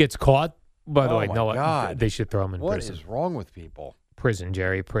 but if he gets caught, by the way, my no, God. they should throw him in What prison. is wrong with people? Prison,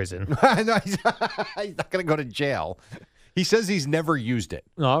 Jerry, prison. No, he's not going to go to jail. He says he's never used it,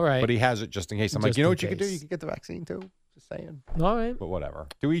 All right. but he has it just in case. I'm like, Just you know in what you could do? case. You could get the vaccine too. Just saying. All right. But whatever.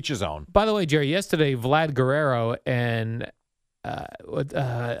 To each his own. By the way, Jerry, yesterday, Vlad Guerrero and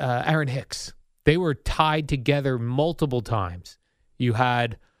Aaron Hicks, they were tied together multiple times. You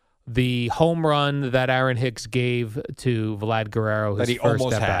had the home run that Aaron Hicks gave to Vlad Guerrero, his That he first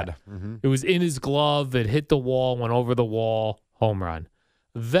almost at-bat. had. Mhm. It was in his glove. It hit the wall, went over the wall, home run.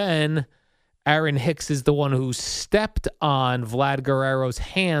 Then Aaron Hicks is the one who stepped on Vlad Guerrero's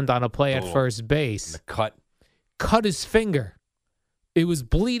hand on a play at first base. The cut. Cut his finger. It was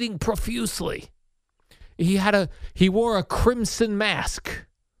bleeding profusely. He wore a crimson mask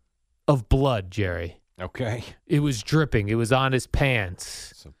of blood, Jerry. Okay. It was dripping. It was on his pants.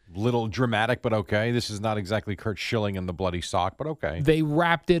 It's a little dramatic, but okay. This is not exactly Kurt Schilling in the bloody sock, but okay. They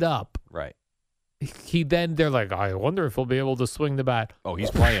wrapped it up. Right. They're like, I wonder if he'll be able to swing the bat. Oh, he's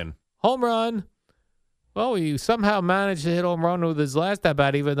playing. Home run. Well, he somehow managed to hit home run with his last at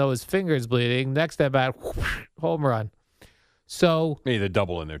bat, even though his finger's bleeding. Next at bat, home run. So, Maybe the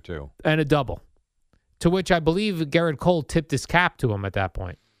double in there too. and a double. To which I believe Garrett Cole tipped his cap to him at that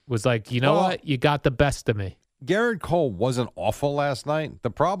point. Was like, you know Well, what? You got the best of me. Garrett Cole wasn't awful last night.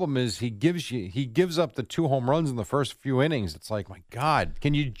 The problem is he gives up the 2 home runs in the first few innings. It's like, my God,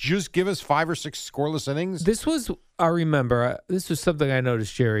 can you just give us 5 or 6 scoreless innings? This was, I remember, this was something I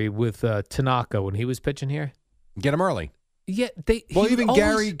noticed, Jerry, with Tanaka when he was pitching here. Get him early. Yeah, Well, he even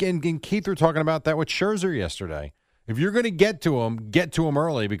always- Gary and Keith were talking about that with Scherzer yesterday. If you're going to get to him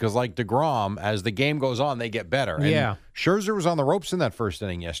early because, like DeGrom, as the game goes on, they get better. And Yeah. Scherzer was on the ropes in that first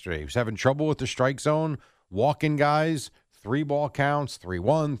inning yesterday. He was having trouble with the strike zone, walking guys, 3-ball counts,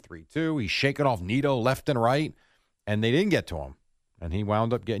 3-1, 3-2. He's shaking off Nito left and right, and they didn't get to him. And he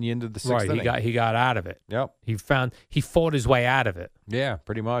wound up getting you into the 6th inning. He got out of it. Yep. He fought his way out of it. Yeah,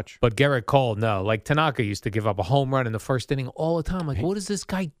 pretty much. But Garrett Cole, no. Like Tanaka used to give up a home run in the first inning all the time. Like, what is this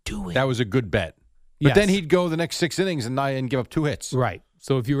guy doing? That was a good bet. But Yes. then he'd go the next 6 innings and give up 2 hits. Right.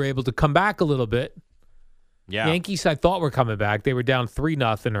 So if you were able to come back a little bit, Yeah. Yankees, I thought, were coming back. They were down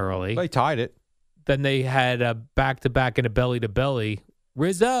 3-0 early. They tied it. Then they had a back-to-back and a belly-to-belly.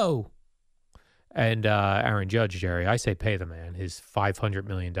 Rizzo and Aaron Judge, Jerry. I say pay the man his $500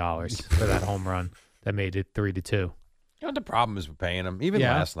 million for that home run that made it 3-2. You know what the problem is with paying him? Even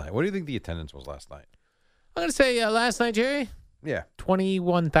Yeah. last night. What do you think the attendance was last night? I'm going to say last night, Jerry, Yeah.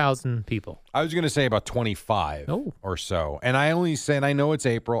 21,000 people. I was going to say about 25 Oh. or so. And I only say, and I know it's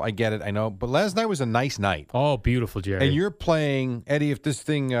April. I get it. I know. But last night was a nice night. Oh, beautiful, Jerry. And you're playing, Eddie, if this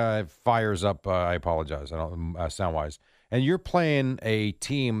thing fires up, I apologize. I don't sound-wise. And you're playing a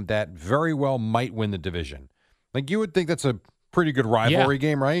team that very well might win the division. Like, you would think that's a pretty good rivalry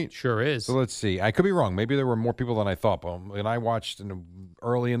game, right? Sure is. So let's see. I could be wrong. Maybe there were more people than I thought. But when I watched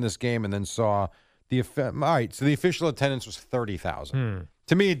early in this game and then saw all right, so the official attendance was 30,000.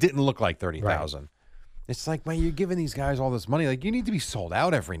 To me, it didn't look like 30,000. It's like, man, you're giving these guys all this money. Like, you need to be sold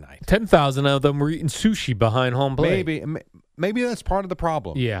out every night. 10,000 of them were eating sushi behind home plate. Maybe that's part of the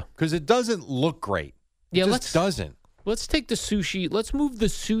problem. Yeah. Because it doesn't look great. It Yeah, just doesn't. Let's take the sushi. Let's move the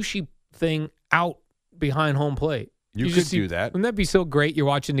sushi thing out behind home plate. You could do that. Wouldn't that be so great? You're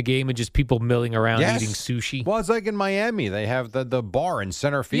watching the game and just people milling around Yes. eating sushi. Well, it's like in Miami. They have the bar in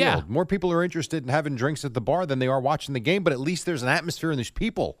center field. Yeah. More people are interested in having drinks at the bar than they are watching the game, but at least there's an atmosphere and there's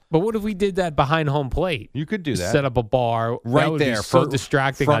people. But what if we did that behind home plate? You could do that. Set up a bar. Right that would there, Be so front-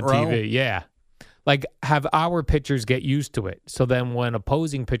 distracting on front row. TV. Yeah. Like, have our pitchers get used to it. So then when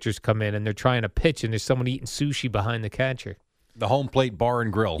opposing pitchers come in and they're trying to pitch and there's someone eating sushi behind the catcher. The home plate bar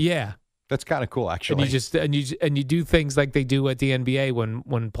and grill. Yeah. That's kind of cool, actually. And you do things like they do at the NBA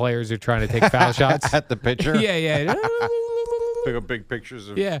when players are trying to take foul shots. At the pitcher? Yeah. Pick up big pictures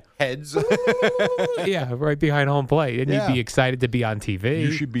of Yeah. heads. Yeah, right behind home plate. And Yeah. you'd be excited to be on TV.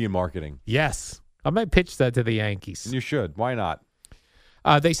 You should be in marketing. Yes. I might pitch that to the Yankees. You should. Why not?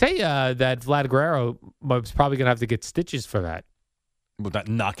 They say that Vlad Guerrero was probably going to have to get stitches for that. Would that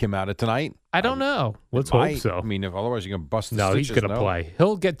knock him out of tonight? I don't know. Let's It hope might. so. I mean, if otherwise you're going to bust the No, stitches. he's going to play.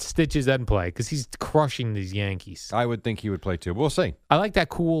 He'll get stitches and play because he's crushing these Yankees. I would think he would play too. We'll see. I like that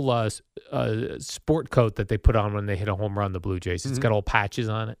cool sport coat that they put on when they hit a home run, the Blue Jays. It's got all patches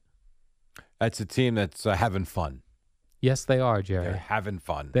on it. That's a team that's having fun. Yes, they are, Jerry. They're having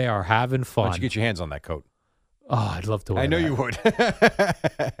fun. They are having Why fun. don't you get your hands on that coat? Oh, I'd love to wear I know that. you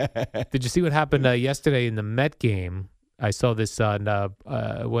would. Did you see what happened yesterday in the Met game? I saw this went a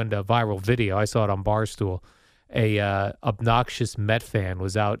viral video. I saw it on Barstool. A obnoxious Met fan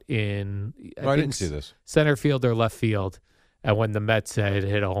was out in I didn't see this. Center field or left field, and when the Mets had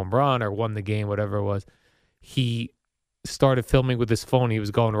hit a home run or won the game, whatever it was, he started filming with his phone. He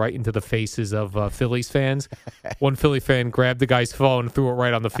was going right into the faces of Phillies fans. One Philly fan grabbed the guy's phone and threw it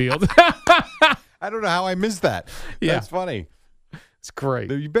right on the field. I don't know how I missed that. Yeah. That's funny. It's great.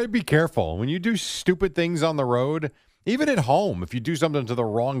 You better be careful. When you do stupid things on the road, even at home, if you do something to the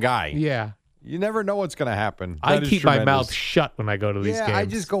wrong guy, Yeah. you never know what's going to happen. I That is keep my tremendous. mouth shut when I go to these Yeah, games. I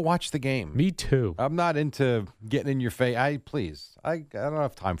just go watch the game. Me too. I'm not into getting in your face. I don't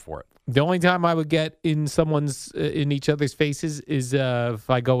have time for it. The only time I would get in in each other's faces is if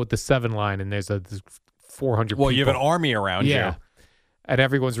I go with the 7 line and there's 400 people. Well, you have an army around Yeah. you. And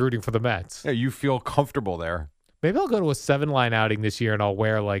everyone's rooting for the Mets. Yeah, you feel comfortable there. Maybe I'll go to a 7 line outing this year and I'll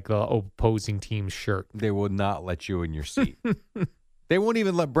wear like the opposing team's shirt. They will not let you in your seat. They won't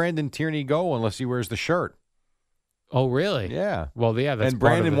even let Brandon Tierney go unless he wears the shirt. Oh, really? Yeah. Well, yeah, that's and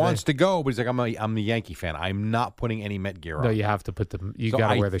part of Brandon the wants thing. to go, but he's like, I'm the Yankee fan. I'm not putting any Met gear on. No, you have to put you So got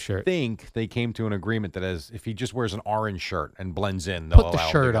to I wear the shirt. think they came to an agreement that if he just wears an orange shirt and blends in, they'll Put the allow him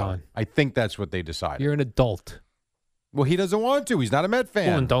to shirt go. on. I think that's what they decided. You're an adult. Well, he doesn't want to. He's not a Met fan.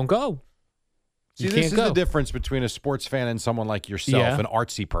 Well, then don't go. See, You this can't is go. the difference between a sports fan and someone like yourself, Yeah. an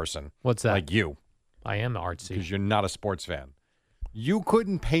artsy person. What's that? Like you, I am artsy. because you're not a sports fan. You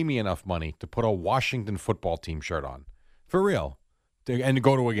couldn't pay me enough money to put a Washington football team shirt on. For real. And to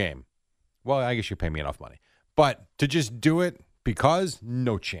go to a game. Well, I guess you pay me enough money. But to just do it because,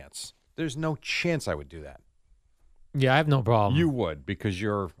 no chance. There's no chance I would do that. Yeah, I have no problem. You would, because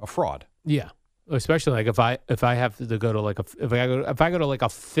you're a fraud. Yeah, especially like if I have to go to like if I go to like a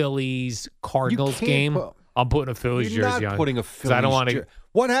Phillies Cardinals can't game, put- I'm putting a Phillies You're jersey not on. putting a 'Cause Phillies I don't want to. jer-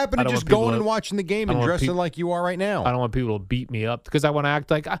 What happened I to don't just want people going to- and watching the game I and don't want dressing peop- like you are right now? I don't want people to beat me up because I want to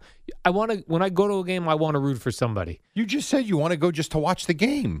act like I want to. When I go to a game, I want to root for somebody. You just said you want to go just to watch the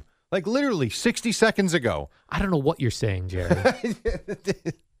game. Like literally 60 seconds ago. I don't know what you're saying, Jerry.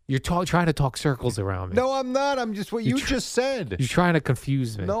 You're trying to talk circles around me. No, I'm not. I'm just what you just said. You're trying to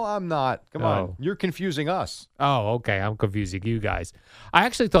confuse me. No, I'm not. Come Oh. on. You're confusing us. Oh, okay. I'm confusing you guys. I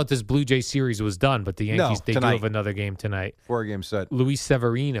actually thought this Blue Jay series was done, but the Yankees they do tonight. have another game tonight. 4-game set. Luis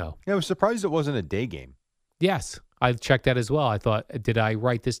Severino. Yeah, I was surprised it wasn't a day game. Yes, I checked that as well. I thought, did I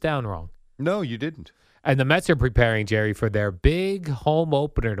write this down wrong? No, you didn't. And the Mets are preparing, Jerry, for their big home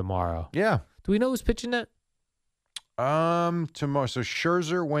opener tomorrow. Yeah. Do we know who's pitching that? Tomorrow. So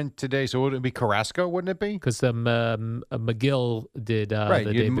Scherzer went today. So would it be Carrasco? Wouldn't it be? Because McGill did Right.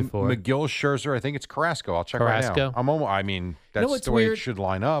 the you day had before. McGill, Scherzer. I think it's Carrasco. I'll check right Carrasco? now. I mean, that's what's the way weird? it should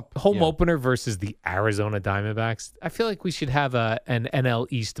line up. Home Yeah. opener versus the Arizona Diamondbacks. I feel like we should have an NL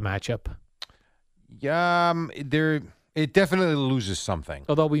East matchup. Yeah, it definitely loses something.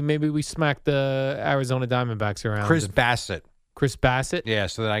 Although we smacked the Arizona Diamondbacks around. Chris Bassett. Chris Bassett. Yeah,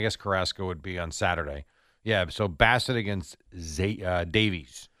 so then I guess Carrasco would be on Saturday. Yeah, so Bassett against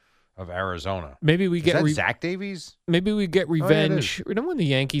Davies of Arizona. Maybe we Is get that Zach Davies? maybe we get yeah, it revenge. Remember when the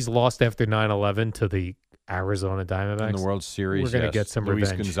Yankees lost after 9/11 to the Arizona Diamondbacks In the World Series, We're gonna yes. get some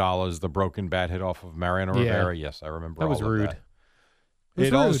Luis revenge. Gonzalez, the broken bat hit off of Mariano Yeah. Rivera. Yes, I remember That was all of rude. that. was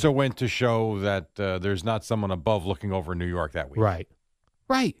It rude. also went to show that there's not someone above looking over New York that week. Right.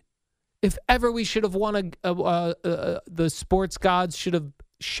 If ever we should have won the sports gods should have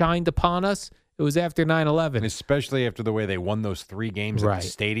shined upon us, It was after 9/11. Especially after the way they won those 3 games at the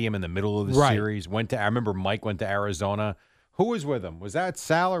stadium in the middle of the series. I remember Mike went to Arizona. Who was with him? Was that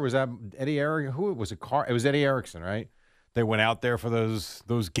Sal or was that Eddie Erickson? Who was it? It was Eddie Erickson, right? They went out there for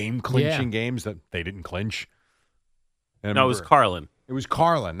those game clinching games that they didn't clinch. No, it was Carlin. It was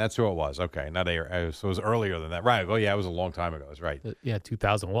Carlin. That's who it was. Okay, not so it was earlier than that, right? Oh yeah, it was a long time ago. That's right. Yeah,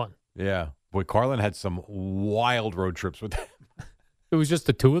 2001. Yeah, boy, Carlin had some wild road trips with them. It was just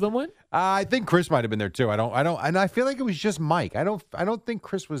the 2 of them went? I think Chris might have been there too. I don't, and I feel like it was just Mike. I don't think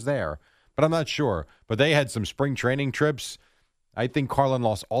Chris was there, but I'm not sure. But they had some spring training trips. I think Carlin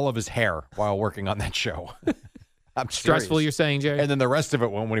lost all of his hair while working on that show. I'm stressful, serious. You're saying, Jerry? And then the rest of it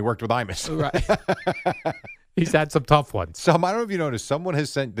when he worked with Imus. Right. He's had some tough ones. I don't know if you noticed, someone has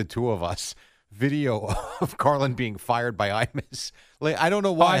sent the 2 of us video of Carlin being fired by Imus. Like, I don't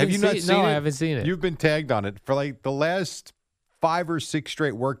know why. Have you not seen it? No, I haven't seen it. You've been tagged on it for like the last 5 or 6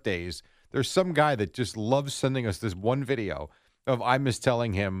 straight work days. There's some guy that just loves sending us this one video of Imus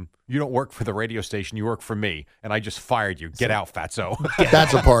telling him, "You don't work for the radio station, you work for me, and I just fired you. Get out, fatso."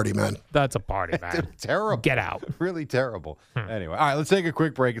 That's a party, man. That's a party, man. Terrible. Get out. Really terrible. Anyway, all right, let's take a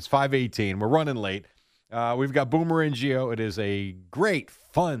quick break. It's 5:18. We're running late. We've got Boomer and Gio. It is a great,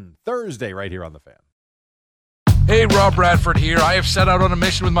 fun Thursday right here on The Fan. Hey, Rob Bradford here. I have set out on a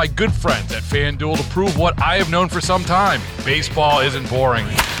mission with my good friends at FanDuel to prove what I have known for some time. Baseball isn't boring.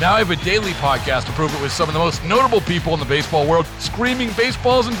 Now I have a daily podcast to prove it with some of the most notable people in the baseball world, screaming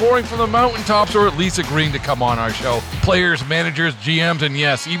baseball isn't boring from the mountaintops, or at least agreeing to come on our show. Players, managers, GMs, and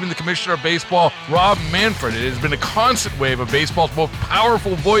yes, even the commissioner of baseball, Rob Manfred. It has been a constant wave of baseball's most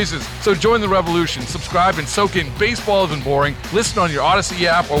powerful voices. So join the revolution. Subscribe and soak in Baseball Isn't Boring. Listen on your Odyssey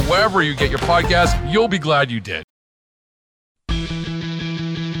app or wherever you get your podcasts. You'll be glad you did.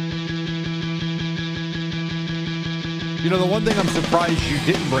 You know, the one thing I'm surprised you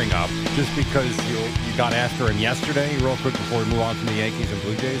didn't bring up, just because you got after him yesterday, real quick before we move on from the Yankees and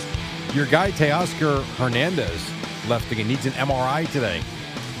Blue Jays, your guy Teoscar Hernandez left again. Needs an MRI today.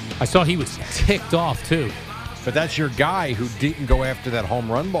 I saw he was ticked off, too. But that's your guy who didn't go after that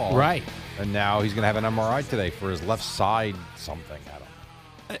home run ball. Right. And now he's going to have an MRI today for his left side something. I don't know.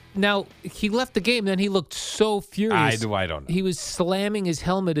 Now, he left the game, then he looked so furious. I don't know. He was slamming his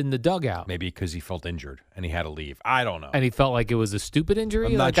helmet in the dugout. Maybe because he felt injured and he had to leave. I don't know. And he felt like it was a stupid injury?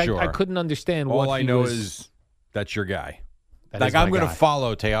 I'm not sure. I couldn't understand All what I he know was... is that's your guy. That like, I'm going to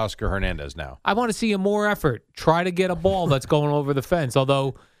follow Teoscar Hernandez now. I want to see a more effort. Try to get a ball that's going over the fence,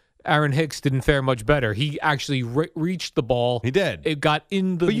 although Aaron Hicks didn't fare much better. He actually reached the ball. He did. It got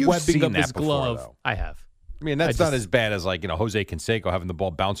in the webbing of his glove. Before, I have. I mean, that's not as bad as, like, Jose Canseco having the ball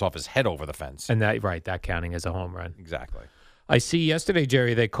bounce off his head over the fence. And that counting as a home run. Exactly. I see yesterday,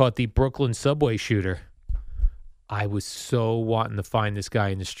 Jerry, they caught the Brooklyn subway shooter. I was so wanting to find this guy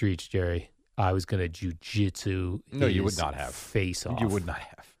in the streets, Jerry. I was going to jiu-jitsu No, you would not have. Face off. You would not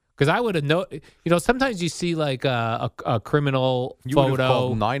have. Because I would have known, sometimes you see like a criminal you photo. You would have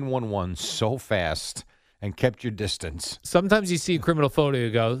called 911 so fast and kept your distance. Sometimes you see a criminal photo,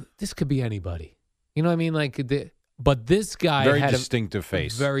 you go, this could be anybody. You know what I mean? But this guy had distinctive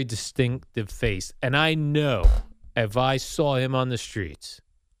face. Very distinctive face. And I know if I saw him on the streets,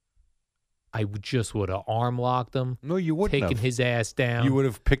 I just would have arm locked him. No, you wouldn't taken his ass down. You would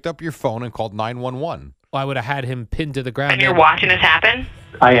have picked up your phone and called 911. I would have had him pinned to the ground. And you're watching this happen?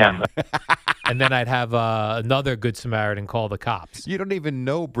 I am. And then I'd have another Good Samaritan call the cops. You don't even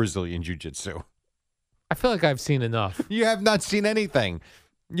know Brazilian Jiu-Jitsu. I feel like I've seen enough. You have not seen anything.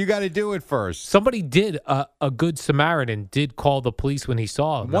 You got to do it first. Somebody did, a Good Samaritan did call the police when he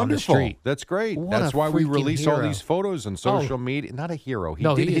saw him on the street. That's great. What That's why we release hero. all these photos on social media. Not a hero. He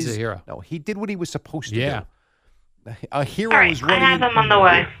is a hero. No, he did what he was supposed to do. A hero all right, is running. I have him on the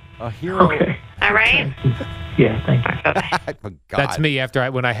way. A hero. Okay. All right? Yeah, thank you. Oh, That's me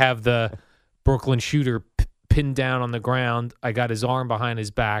when I have the Brooklyn shooter pinned down on the ground. I got his arm behind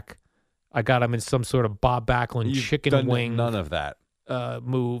his back. I got him in some sort of Bob Backlund chicken wing. None of that.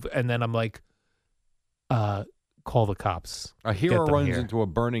 Move, and then I'm like, call the cops. A hero runs into a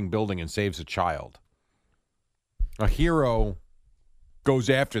burning building and saves a child. A hero goes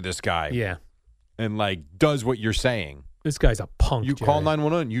after this guy. Yeah. And, does what you're saying. This guy's a punk. You call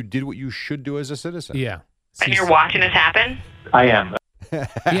 911. You did what you should do as a citizen. Yeah. And you're watching this happen? I am.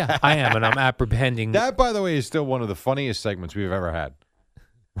 Yeah, I am, and I'm apprehending. That, by the way, is still one of the funniest segments we've ever had.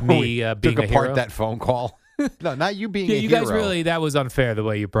 Me being took a apart hero? that phone call. No, not you being a you hero. guys really, that was unfair the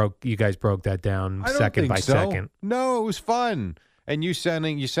way you guys broke that down I don't second think by so. second. No, it was fun. And you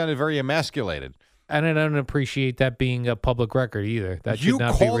sounded very emasculated. And I don't appreciate that being a public record either. That you should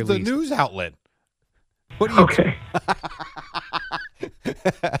not be called released. the news outlet. What do you Okay.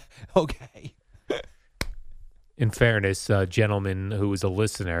 Okay. In fairness, a gentleman who was a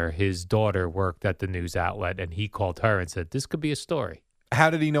listener, his daughter worked at the news outlet, and he called her and said, this could be a story.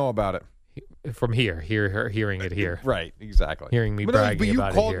 How did he know about it? From hearing it here. Right, exactly. Hearing me bragging about it here.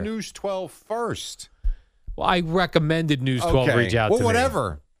 But you called News 12 first. Well, I recommended News 12 reach out to me. Well,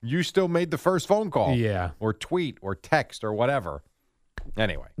 whatever. You still made the first phone call. Yeah. Or tweet or text or whatever.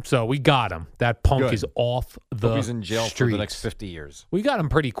 Anyway. So we got him. That punk Good. is off the Hope he's in jail streets. for the next 50 years. We got him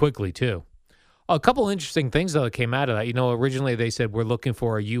pretty quickly, too. A couple interesting things, though, that came out of that. Originally they said we're looking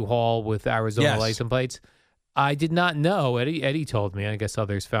for a U-Haul with Arizona license plates. I did not know. Eddie told me, I guess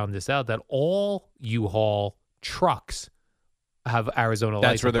others found this out, that all U-Haul trucks have Arizona license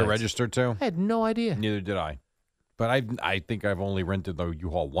plates. That's where they're registered to? I had no idea. Neither did I. But I think I've only rented the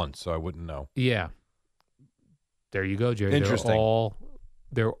U-Haul once, so I wouldn't know. Yeah. There you go, Jerry. Interesting.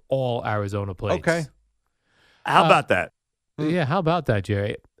 They're all Arizona plates. Okay. How about that? Yeah, how about that,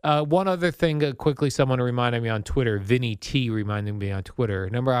 Jerry? One other thing, quickly, someone reminded me on Twitter, Vinny T reminding me on Twitter.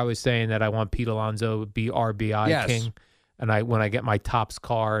 Remember I was saying that I want Pete Alonso to be RBI king? And when I get my Topps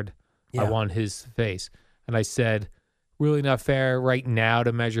card, I want his face. And I said, really not fair right now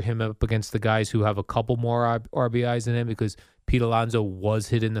to measure him up against the guys who have a couple more RBIs than him because Pete Alonso was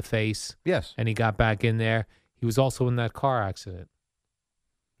hit in the face. Yes. And he got back in there. He was also in that car accident.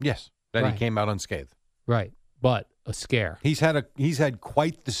 Yes. Then he came out unscathed. Right. But a scare. He's had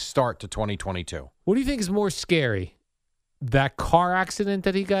quite the start to 2022. What do you think is more scary? That car accident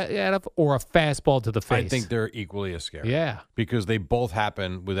that he got out of or a fastball to the face? I think they're equally as scary. Yeah. Because they both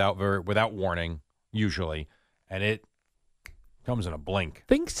happen without warning, usually. And it comes in a blink.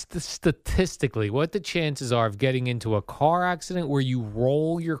 Think statistically what the chances are of getting into a car accident where you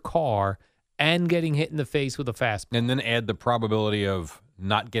roll your car and getting hit in the face with a fastball. And then add the probability of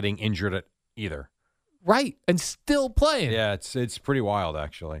not getting injured at either. Right. And still playing. Yeah, it's pretty wild,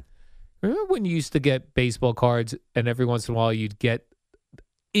 actually. Remember when you used to get baseball cards and every once in a while you'd get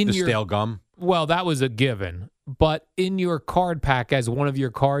in your stale gum? Well, that was a given. But in your card pack as one of your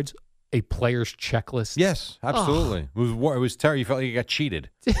cards, a player's checklist. Yes, absolutely. It was terrible. You felt like you got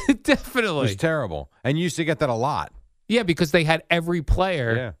cheated. Definitely. It was terrible. And you used to get that a lot. Yeah, because they had every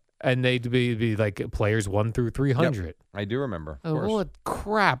player, and they'd be like players 1 through 300. Yep. I do remember. Oh, what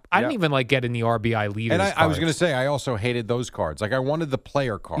crap. I didn't even like getting the RBI leaders And I was cards. going to say, I also hated those cards. Like, I wanted the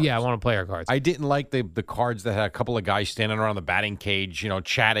player cards. Yeah, I wanted player cards. I didn't like the cards that had a couple of guys standing around the batting cage,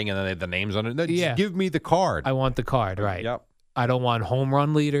 chatting, and then they had the names on it. No, just give me the card. I want the card, right. Yep. I don't want home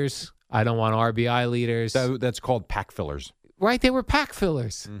run leaders. I don't want RBI leaders. That's called pack fillers. Right, they were pack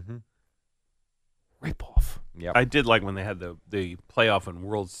fillers. Mm-hmm. Rip off. Yep. I did like when they had the playoff and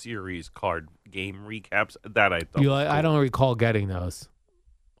World Series card game recaps. That I thought was cool. I don't recall getting those.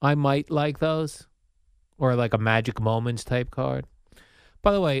 I might like those. Or like a Magic Moments type card.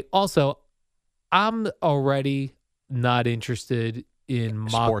 By the way, also, I'm already not interested in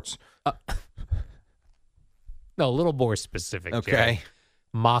sports. No, a little more specific. Okay. Jerry.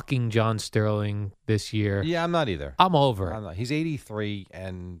 Mocking John Sterling this year. Yeah, I'm not either. I'm over it. He's 83,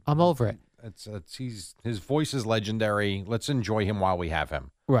 and I'm over it. His voice is legendary. Let's enjoy him while we have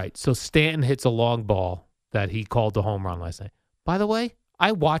him. Right. So Stanton hits a long ball that he called the home run last night. By the way,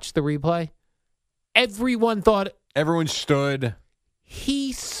 I watched the replay. Everyone stood.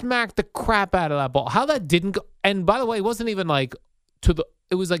 He smacked the crap out of that ball. How that didn't go, and by the way, it wasn't even like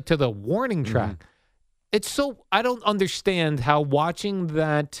it was like to the warning track. It's so, I don't understand how watching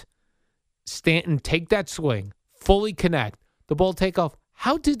that Stanton take that swing, fully connect, the ball take off,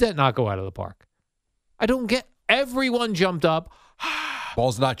 how did that not go out of the park? I don't get, everyone jumped up.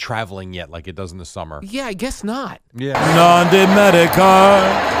 Ball's not traveling yet like it does in the summer. Yeah, I guess not. Yeah.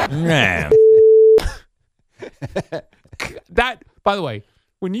 Non-Medicar. Man. That, by the way,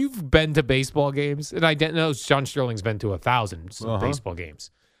 when you've been to baseball games, and I didn't know John Sterling's been to 1,000 baseball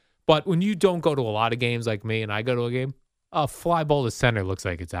games, but when you don't go to a lot of games like me and I go to a game, a fly ball to center looks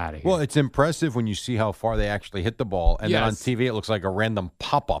like it's out of here. Well, it's impressive when you see how far they actually hit the ball, and then on TV it looks like a random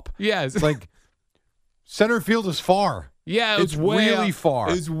pop-up. Yes. It's like center field is far. Yeah, it's really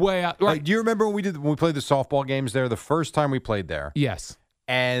far. It's way out. Right. Like, do you remember when we played the softball games there, the first time we played there? Yes.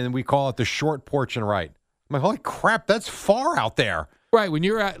 And we call it the short porch and right. I'm like, holy crap, that's far out there. Right. When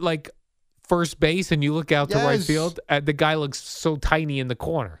you're at like first base and you look out to right field, the guy looks so tiny in the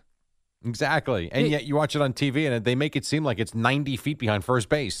corner. Exactly. And yet you watch it on TV and they make it seem like it's 90 feet behind first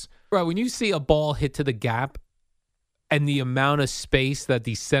base. Right. When you see a ball hit to the gap and the amount of space that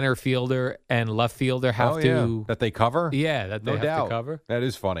the center fielder and left fielder have to. That they cover? Yeah, that they have to cover. That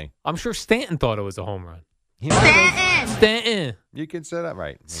is funny. I'm sure Stanton thought it was a home run. Stanton. You can say that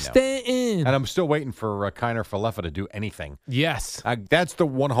right. Stanton. And I'm still waiting for Kiner Falefa to do anything. Yes. That's the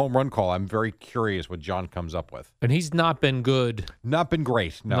one home run call. I'm very curious what John comes up with. And he's not been good. Not been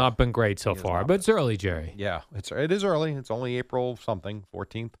great. No. Not been great so far, but it's early, Jerry. Yeah, it is early. It's only April something,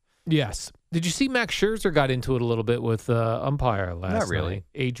 14th. Yes. Did you see Max Scherzer got into it a little bit with umpire last Not really. night?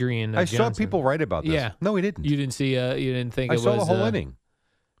 Adrian I Johnson. saw people write about this. Yeah. No, he didn't. You didn't see. You didn't think I it saw was the whole inning.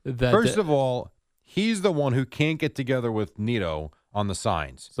 First of all, he's the one who can't get together with Nito on the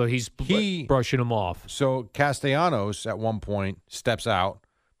signs. So he's brushing him off. So Castellanos at one point steps out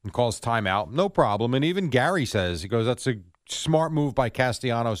and calls timeout. No problem. And even Gary says, he goes, that's a smart move by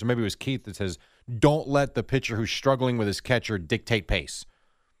Castellanos. Or maybe it was Keith that says, don't let the pitcher who's struggling with his catcher dictate pace.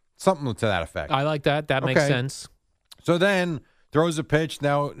 Something to that effect. I like that. That makes sense. So then throws a pitch.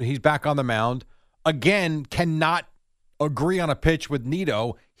 Now he's back on the mound. Again, cannot agree on a pitch with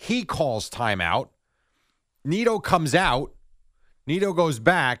Nito. He calls timeout. Nito comes out. Nito goes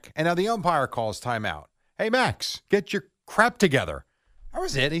back. And now the umpire calls timeout. Hey, Max, get your crap together. That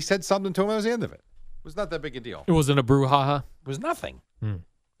was it. He said something to him. That was the end of it. It was not that big a deal. It wasn't a brouhaha? It was nothing. Now,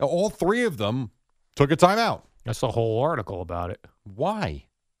 all three of them took a timeout. That's a whole article about it. Why?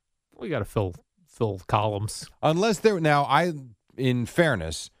 We got to fill columns. Unless they're now, in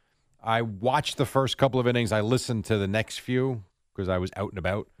fairness, I watched the first couple of innings. I listened to the next few because I was out and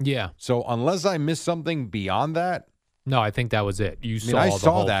about. Yeah. So unless I missed something beyond that, no, I think that was it. I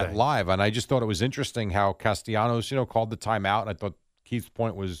saw that live, and I just thought it was interesting how Castellanos, called the timeout, and I thought Keith's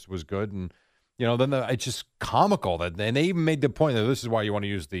point was good, and then it's just comical and they even made the point that this is why you want to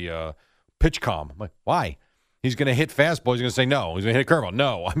use the pitch comm. I'm like, why? He's going to hit fastball. He's going to say no. He's going to hit a curveball.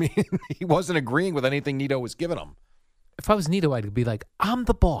 No. I mean, he wasn't agreeing with anything Nito was giving him. If I was Nito, I'd be like, I'm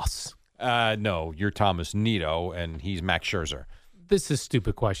the boss. No, you're Thomas Nito, and he's Max Scherzer. This is a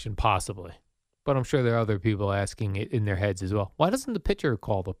stupid question, possibly. But I'm sure there are other people asking it in their heads as well. Why doesn't the pitcher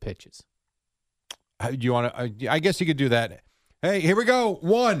call the pitches? Do you want to? I guess you could do that. Hey, here we go.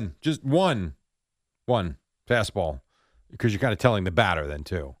 Just one fastball, because you're kind of telling the batter then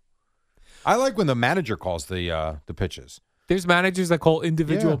too. I like when the manager calls the pitches. There's managers that call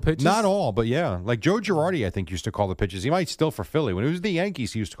individual pitches? Not all, but yeah. Like Joe Girardi, I think, used to call the pitches. He might still for Philly. When it was the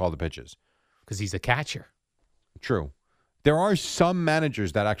Yankees, he used to call the pitches. Because he's a catcher. True. There are some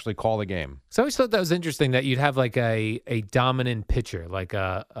managers that actually call the game. So I always thought that was interesting that you'd have like a dominant pitcher, like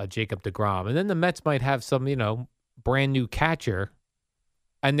a Jacob deGrom. And then the Mets might have some, brand new catcher.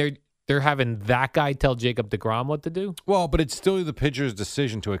 And they're having that guy tell Jacob deGrom what to do? Well, but it's still the pitcher's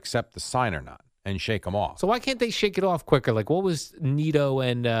decision to accept the sign or not and shake him off. So why can't they shake it off quicker? Like, what was Nito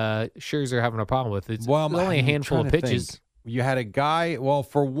and Scherzer having a problem with? It's only a handful of pitches. You had a guy, well,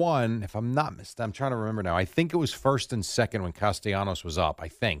 for one, if I'm not mistaken, I'm trying to remember now. I think it was first and second when Castellanos was up, I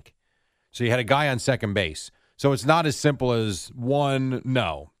think. So you had a guy on second base. So it's not as simple as one,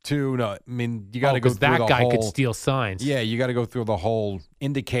 no, two, no. I mean, you got to go through the whole. Because that guy could steal signs. Yeah, you got to go through the whole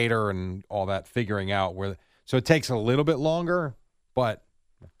indicator and all that, figuring out where. So it takes a little bit longer, but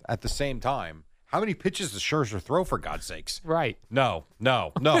at the same time, how many pitches does Scherzer throw, for God's sakes? Right. No.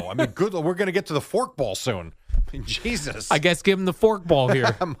 I mean, good. We're going to get to the forkball soon. I mean, Jesus. I guess give him the forkball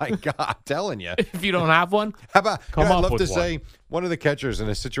here. Oh, my God. I'm telling you. If you don't have one, how about, come up I'd love with to one. say one of the catchers in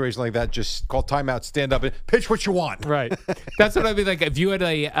a situation like that, just call timeout, stand up, and pitch what you want. Right. That's what I'd be like. If you had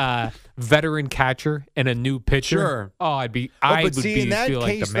a veteran catcher and a new pitcher, sure. Oh, I would be. In that feel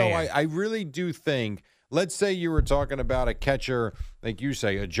case, like the though, man. I really do think. Let's say you were talking about a catcher, like you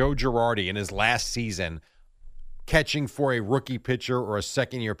say, a Joe Girardi in his last season, catching for a rookie pitcher or a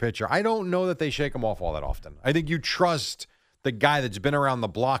second-year pitcher. I don't know that they shake him off all that often. I think you trust the guy that's been around the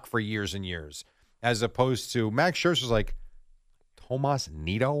block for years and years, as opposed to Max Scherzer's like, Tomas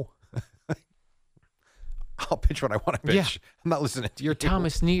Nito? I'll pitch what I want to pitch. Yeah. I'm not listening to You're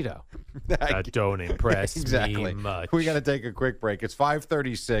Thomas Nito. That don't impress me much. We got to take a quick break. It's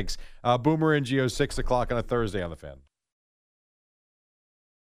 5:36. Boomer and Gio, 6 o'clock on a Thursday on the Fan.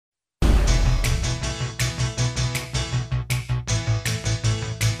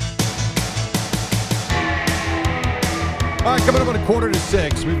 All right, coming up on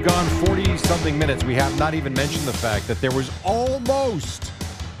 5:45. We've gone 40-something minutes. We have not even mentioned the fact that there was almost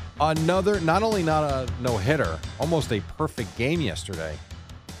another, not only not a no-hitter, almost a perfect game yesterday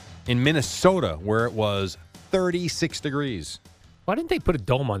in Minnesota, where it was 36 degrees. Why didn't they put a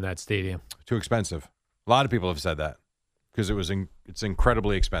dome on that stadium? Too expensive. A lot of people have said that because it's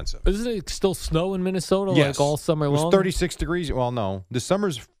incredibly expensive. Isn't it still snow in Minnesota Yes. like all summer long? It was 36 degrees. Well, no. The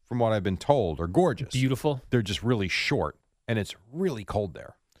summers, from what I've been told, are gorgeous. Beautiful. They're just really short, and it's really cold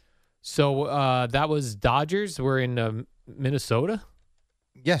there. So that was Dodgers. We're in Minnesota?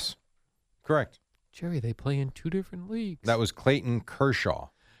 Yes, correct. Jerry, they play in 2 different leagues. That was Clayton Kershaw.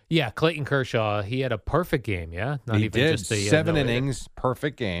 Yeah, Clayton Kershaw. He had a perfect game. Yeah, not He even did just a 7 no-hitter. innings,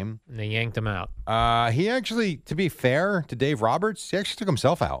 perfect game. And they yanked him out. He actually, to be fair to Dave Roberts, he actually took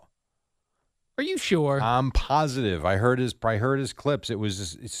himself out. Are you sure? I'm positive. I heard his clips. It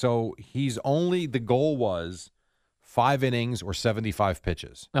was so he's only, the goal was 5 innings or 75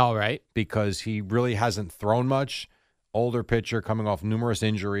 pitches. All right. Because he really hasn't thrown much. Older pitcher coming off numerous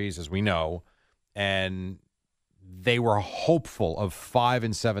injuries, as we know, and they were hopeful of 5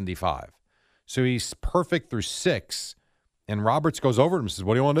 and 75. So he's perfect through 6. And Roberts goes over to him and says,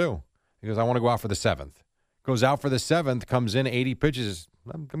 "What do you want to do?" He goes, "I want to go out for the 7th." Goes out for the 7th, comes in 80 pitches.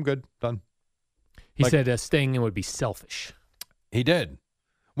 I'm good, done. He said staying in would be selfish. He did.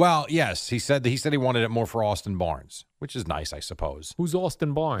 Well, yes, he said he wanted it more for Austin Barnes, which is nice, I suppose. Who's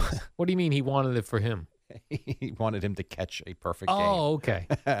Austin Barnes? What do you mean he wanted it for him? He wanted him to catch a perfect game. Oh, okay.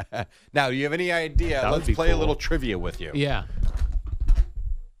 Now, do you have any idea? That would Let's be play a cool. little trivia with you. Yeah.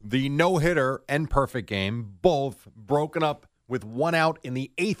 The no-hitter and perfect game, both broken up with 1 out in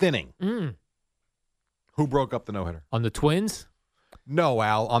the 8th inning. Who broke up the no-hitter? On the Twins? No,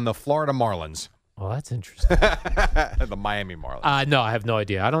 Al, on the Florida Marlins. Oh, that's interesting. The Miami Marlins. No, I have no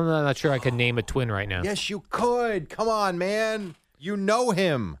idea. I'm not sure I could name a twin right now. Yes, you could. Come on, man. You know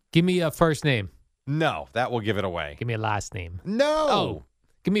him. Give me a first name. No, that will give it away. Give me a last name. No. Oh,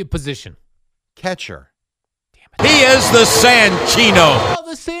 give me a position. Catcher. He is the Sanchino. Oh,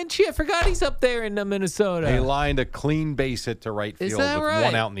 the Sanchino. I forgot he's up there in Minnesota. He lined a clean base hit to right Is field that with right?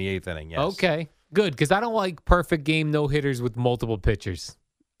 1 out in the 8th inning. Yes. Okay, good, because I don't like perfect game no hitters with multiple pitchers.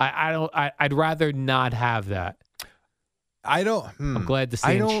 I don't. I'd rather not have that. I don't. I'm glad the Sanchino.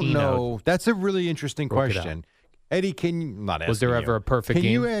 I don't know. That's a really interesting broke it question. Eddie, can you not? Was there asking ever you, a perfect Can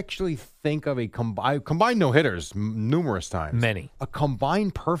you game? actually think of a combined no hitters numerous times? Many. A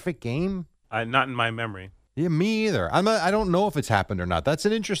combined perfect game? Not in my memory. Yeah, me either. I don't know if it's happened or not. That's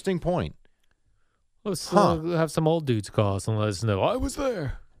an interesting point. Let's have some old dudes call us and let us know. I was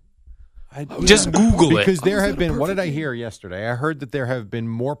there. Just Google it. Because there have been. What did I hear yesterday? I heard that there have been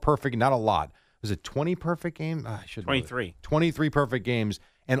more perfect. Not a lot. Was it 20 perfect games? I should know. 23. 23 perfect games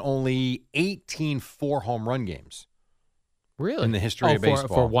and only 18 4-home run games. Really? In the history of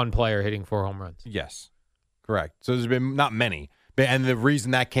baseball. For one player hitting 4 home runs. Yes, correct. So there's been not many. And the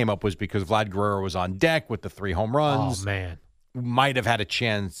reason that came up was because Vlad Guerrero was on deck with the 3 home runs. Oh, man. Might have had a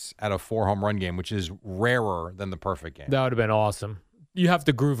chance at a 4 home run game, which is rarer than the perfect game. That would have been awesome. You have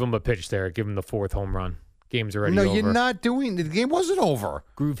to groove him a pitch there. Give him the 4th home run. Game's already over. No, you're not doing the game. Wasn't over.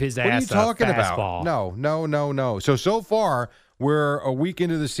 Groove his What are you ass talking a about? fastball. No. So far, we're a week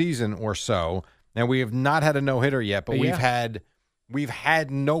into the season or so, and we have not had a no-hitter yet, but we've had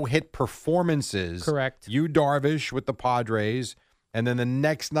no-hit performances. Correct. You Darvish with the Padres, and then the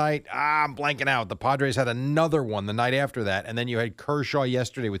next night, I'm blanking out. The Padres had another one the night after that, and then you had Kershaw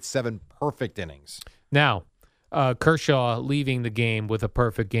yesterday with 7 perfect innings. Now, Kershaw leaving the game with a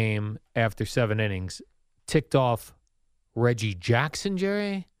perfect game after 7 innings ticked off Reggie Jackson,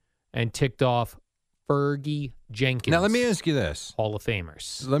 Jerry, and ticked off Fergie Jenkins. Now, let me ask you this. Hall of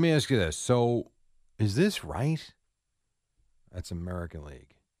Famers. Let me ask you this. So, is this right? That's American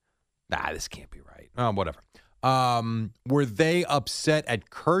League. Nah, this can't be right. Whatever. Were they upset at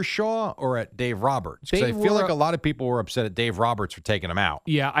Kershaw or at Dave Roberts? Because I feel like a lot of people were upset at Dave Roberts for taking him out.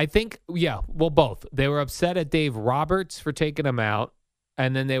 Yeah, I think, well, both. They were upset at Dave Roberts for taking him out,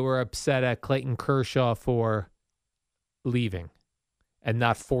 and then they were upset at Clayton Kershaw for leaving and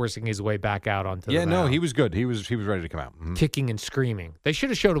not forcing his way back out onto the mound. No, he was good. He was ready to come out. Mhm. Kicking and screaming. They should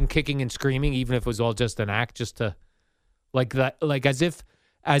have showed him kicking and screaming, even if it was all just an act, just to like that, like as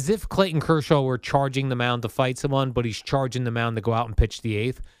if Clayton Kershaw were charging the mound to fight someone, but he's charging the mound to go out and pitch the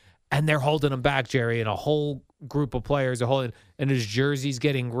 8th, and they're holding him back, Jerry, and a whole group of players are holding, and his jersey's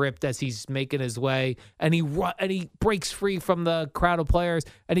getting ripped as he's making his way, and he breaks free from the crowd of players,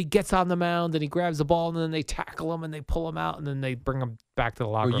 and he gets on the mound, and he grabs the ball, and then they tackle him, and they pull him out, and then they bring him back to the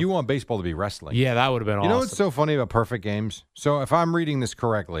locker room. You want baseball to be wrestling. Yeah, that would have been awesome. You know what's so funny about perfect games? So if I'm reading this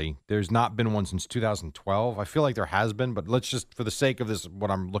correctly, there's not been one since 2012. I feel like there has been, but let's just, for the sake of this,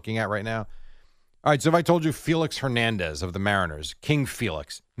 what I'm looking at right now. All right, so if I told you Felix Hernandez of the Mariners, King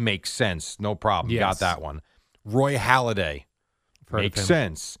Felix, makes sense. No problem. Yes. Got that one. Roy Halladay, Heard makes of him.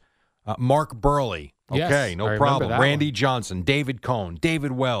 sense. Mark Burley, Yes, okay, I no remember problem. that Randy one. Johnson, David Cohn,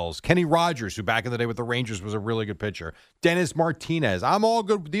 David Wells, Kenny Rogers, who back in the day with the Rangers was a really good pitcher. Dennis Martinez. I'm all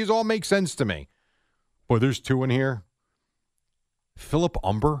good. These all make sense to me. Boy, there's 2 in here. Philip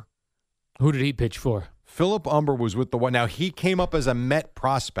Umber. Who did he pitch for? Philip Umber was with the one. Now, he came up as a Met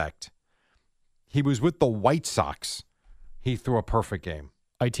prospect. He was with the White Sox. He threw a perfect game.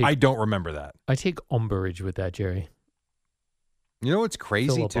 I don't remember that. I take umbrage with that, Jerry. You know what's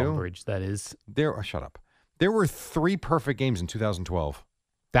crazy, Philip too? Umbrage, that is. Shut up. There were 3 perfect games in 2012.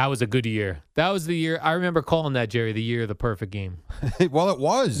 That was a good year. That was the year. I remember calling that, Jerry, the year of the perfect game. Well, it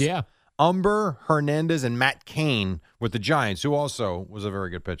was. Yeah. Umber, Hernandez, and Matt Cain with the Giants, who also was a very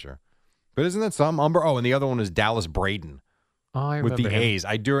good pitcher. But isn't that some? Umber. Oh, and the other one is Dallas Braden. Oh, I with remember the him. A's.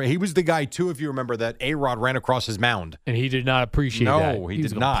 He was the guy, too, if you remember, that A-Rod ran across his mound. And he did not appreciate that. No, he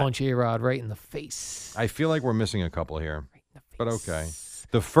was did gonna not. Punch A-Rod right in the face. I feel like we're missing a couple here. But okay.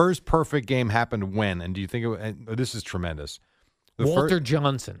 The first perfect game happened when? And do you think this is tremendous? Walter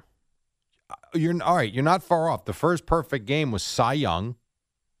Johnson. All right. You're not far off. The first perfect game was Cy Young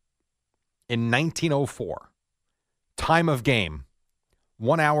in 1904. Time of game,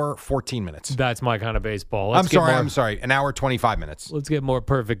 1 hour, 14 minutes. That's my kind of baseball. I'm sorry. An hour, 25 minutes. Let's get more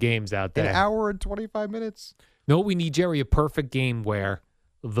perfect games out there. An hour and 25 minutes? No, we need, Jerry, a perfect game where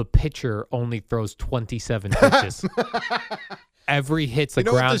the pitcher only throws 27 pitches. Every hit's a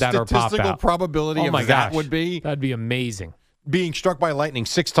ground out or pop out. The statistical probability of that would be? That'd be amazing. Being struck by lightning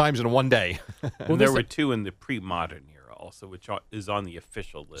 6 times in one day. And there were 2 in the pre-modern era also, which is on the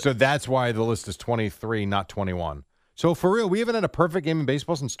official list. So that's why the list is 23, not 21. So for real, we haven't had a perfect game in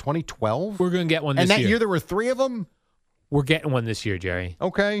baseball since 2012? We're going to get one this year. And that year there were 3 of them? We're getting one this year, Jerry.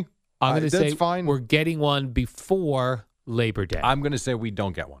 Okay. I'm going to say that's fine. We're getting one before Labor Day. I'm going to say we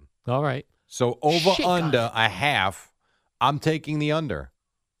don't get one. All right. So over-under a half, I'm taking the under.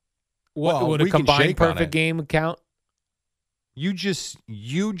 Would a combined perfect game count? You just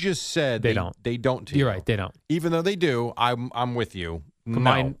said they don't. They don't. You're right. They don't. Even though they do, I'm with you.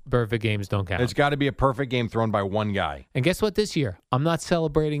 Combined perfect games don't count. It's got to be a perfect game thrown by one guy. And guess what? This year, I'm not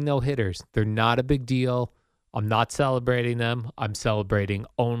celebrating no hitters. They're not a big deal. I'm not celebrating them. I'm celebrating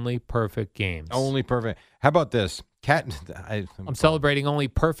only perfect games. Only perfect. How about this? I'm celebrating only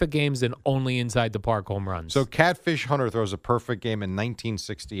perfect games and only inside the park home runs. So Catfish Hunter throws a perfect game in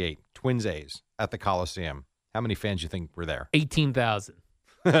 1968. Twins A's at the Coliseum. How many fans do you think were there? 18,000.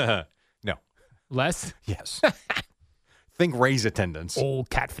 No. Less? Yes. Think Rays attendance. Old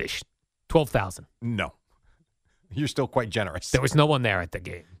Catfish. 12,000. No. You're still quite generous. There was no one there at the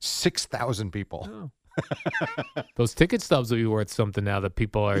game. 6,000 people. Oh. Those ticket stubs will be worth something now that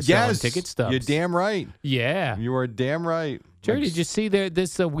people are selling ticket stubs. You're damn right. Yeah. You are damn right. Jerry, did you see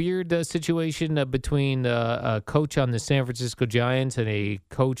this weird situation between a coach on the San Francisco Giants and a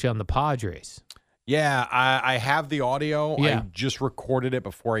coach on the Padres? Yeah, I have the audio. Yeah. I just recorded it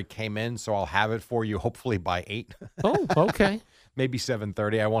before I came in, so I'll have it for you hopefully by 8. Oh, okay. Maybe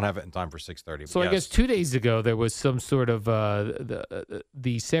 7:30. I won't have it in time for 6:30. So I guess 2 days ago there was some sort of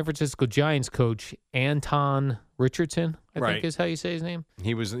the San Francisco Giants coach, Anton Richardson, I think is how you say his name.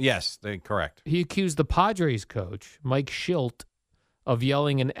 He was, yes, correct. He accused the Padres coach, Mike Schilt, of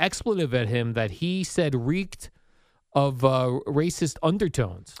yelling an expletive at him that he said reeked of racist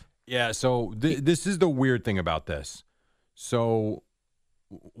undertones. Yeah, so this is the weird thing about this. So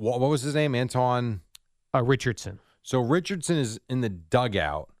what was his name? Anton? Richardson. So Richardson is in the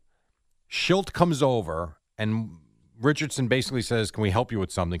dugout. Schilt comes over, and Richardson basically says, can we help you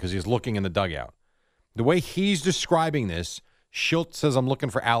with something? Because he's looking in the dugout. The way he's describing this, Schilt says, I'm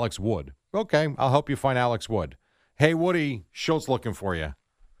looking for Alex Wood. Okay, I'll help you find Alex Wood. Hey, Woody, Schilt's looking for you.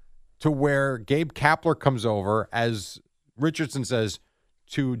 To where Gabe Kapler comes over, as Richardson says,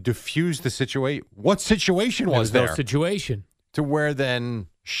 to diffuse the situation. What situation was there? No situation. To where then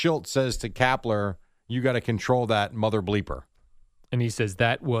Schilt says to Kapler, you got to control that mother bleeper. And he says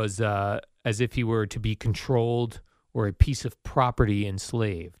that was as if he were to be controlled or a piece of property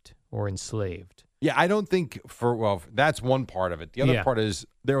enslaved. Yeah, I don't think that's one part of it. The other part is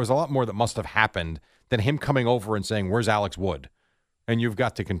there was a lot more that must have happened than him coming over and saying, where's Alex Wood? And you've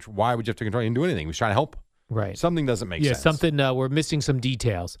got to control. Why would you have to control? He didn't do anything. He was trying to help. Right. Something doesn't make sense. Yeah, something, we're missing some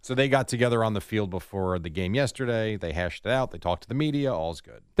details. So they got together on the field before the game yesterday. They hashed it out. They talked to the media. All's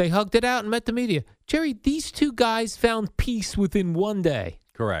good. They hugged it out and met the media. Jerry, these two guys found peace within one day.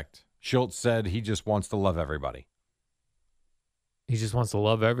 Correct. Schultz said he just wants to love everybody. He just wants to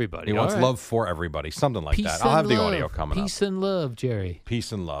love everybody. He wants love for everybody. Something like that. I'll have the audio coming up. Peace and love, Jerry.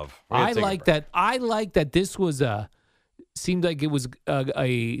 Peace and love. I like that. I like that this was seemed like it was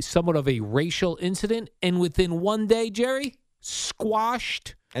a somewhat of a racial incident, and within one day, Jerry,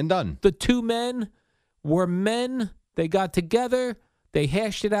 squashed and done. The two men were men. They got together. They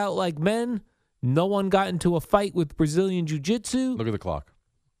hashed it out like men. No one got into a fight with Brazilian Jiu-Jitsu. Look at the clock.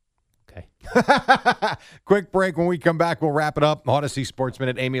 Okay. Quick break. When we come back, we'll wrap it up. Odyssey Sports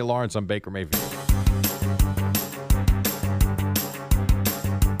Minute. Amy Lawrence on Baker Mayfield.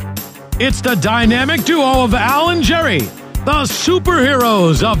 It's the dynamic duo of Al and Jerry, the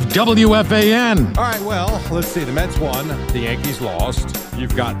superheroes of WFAN. All right, well, let's see. The Mets won. The Yankees lost.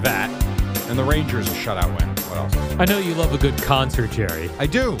 You've got that. And the Rangers a shutout win. What else? I know you love a good concert, Jerry. I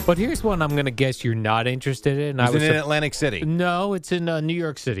do. But here's one I'm going to guess you're not interested in. Is it in Atlantic City? No, it's in New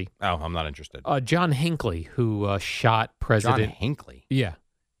York City. Oh, I'm not interested. John Hinckley, who shot President... John Hinckley? Yeah.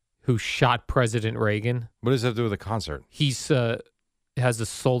 Who shot President Reagan. What does that have to do with the concert? He's has a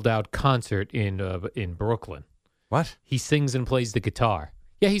sold-out concert in Brooklyn. What? He sings and plays the guitar.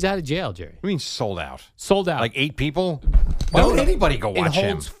 Yeah, he's out of jail, Jerry. What do you mean sold out? Sold out. Like 8 people? Why would anybody go watch him?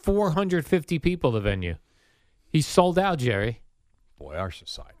 It holds 450 people, the venue. He's sold out, Jerry. Boy, our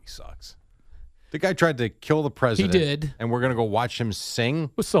society sucks. The guy tried to kill the president. He did. And we're going to go watch him sing?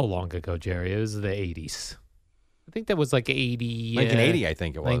 It was so long ago, Jerry. It was the 80s. I think that was like 80. 1980, I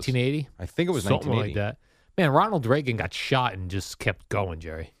think it was. 1980? I think it was Something 1980. like that. Man, Ronald Reagan got shot and just kept going,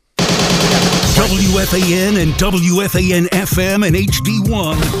 Jerry. WFAN and WFAN FM and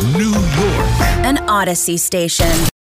HD1, New York. An Odyssey station.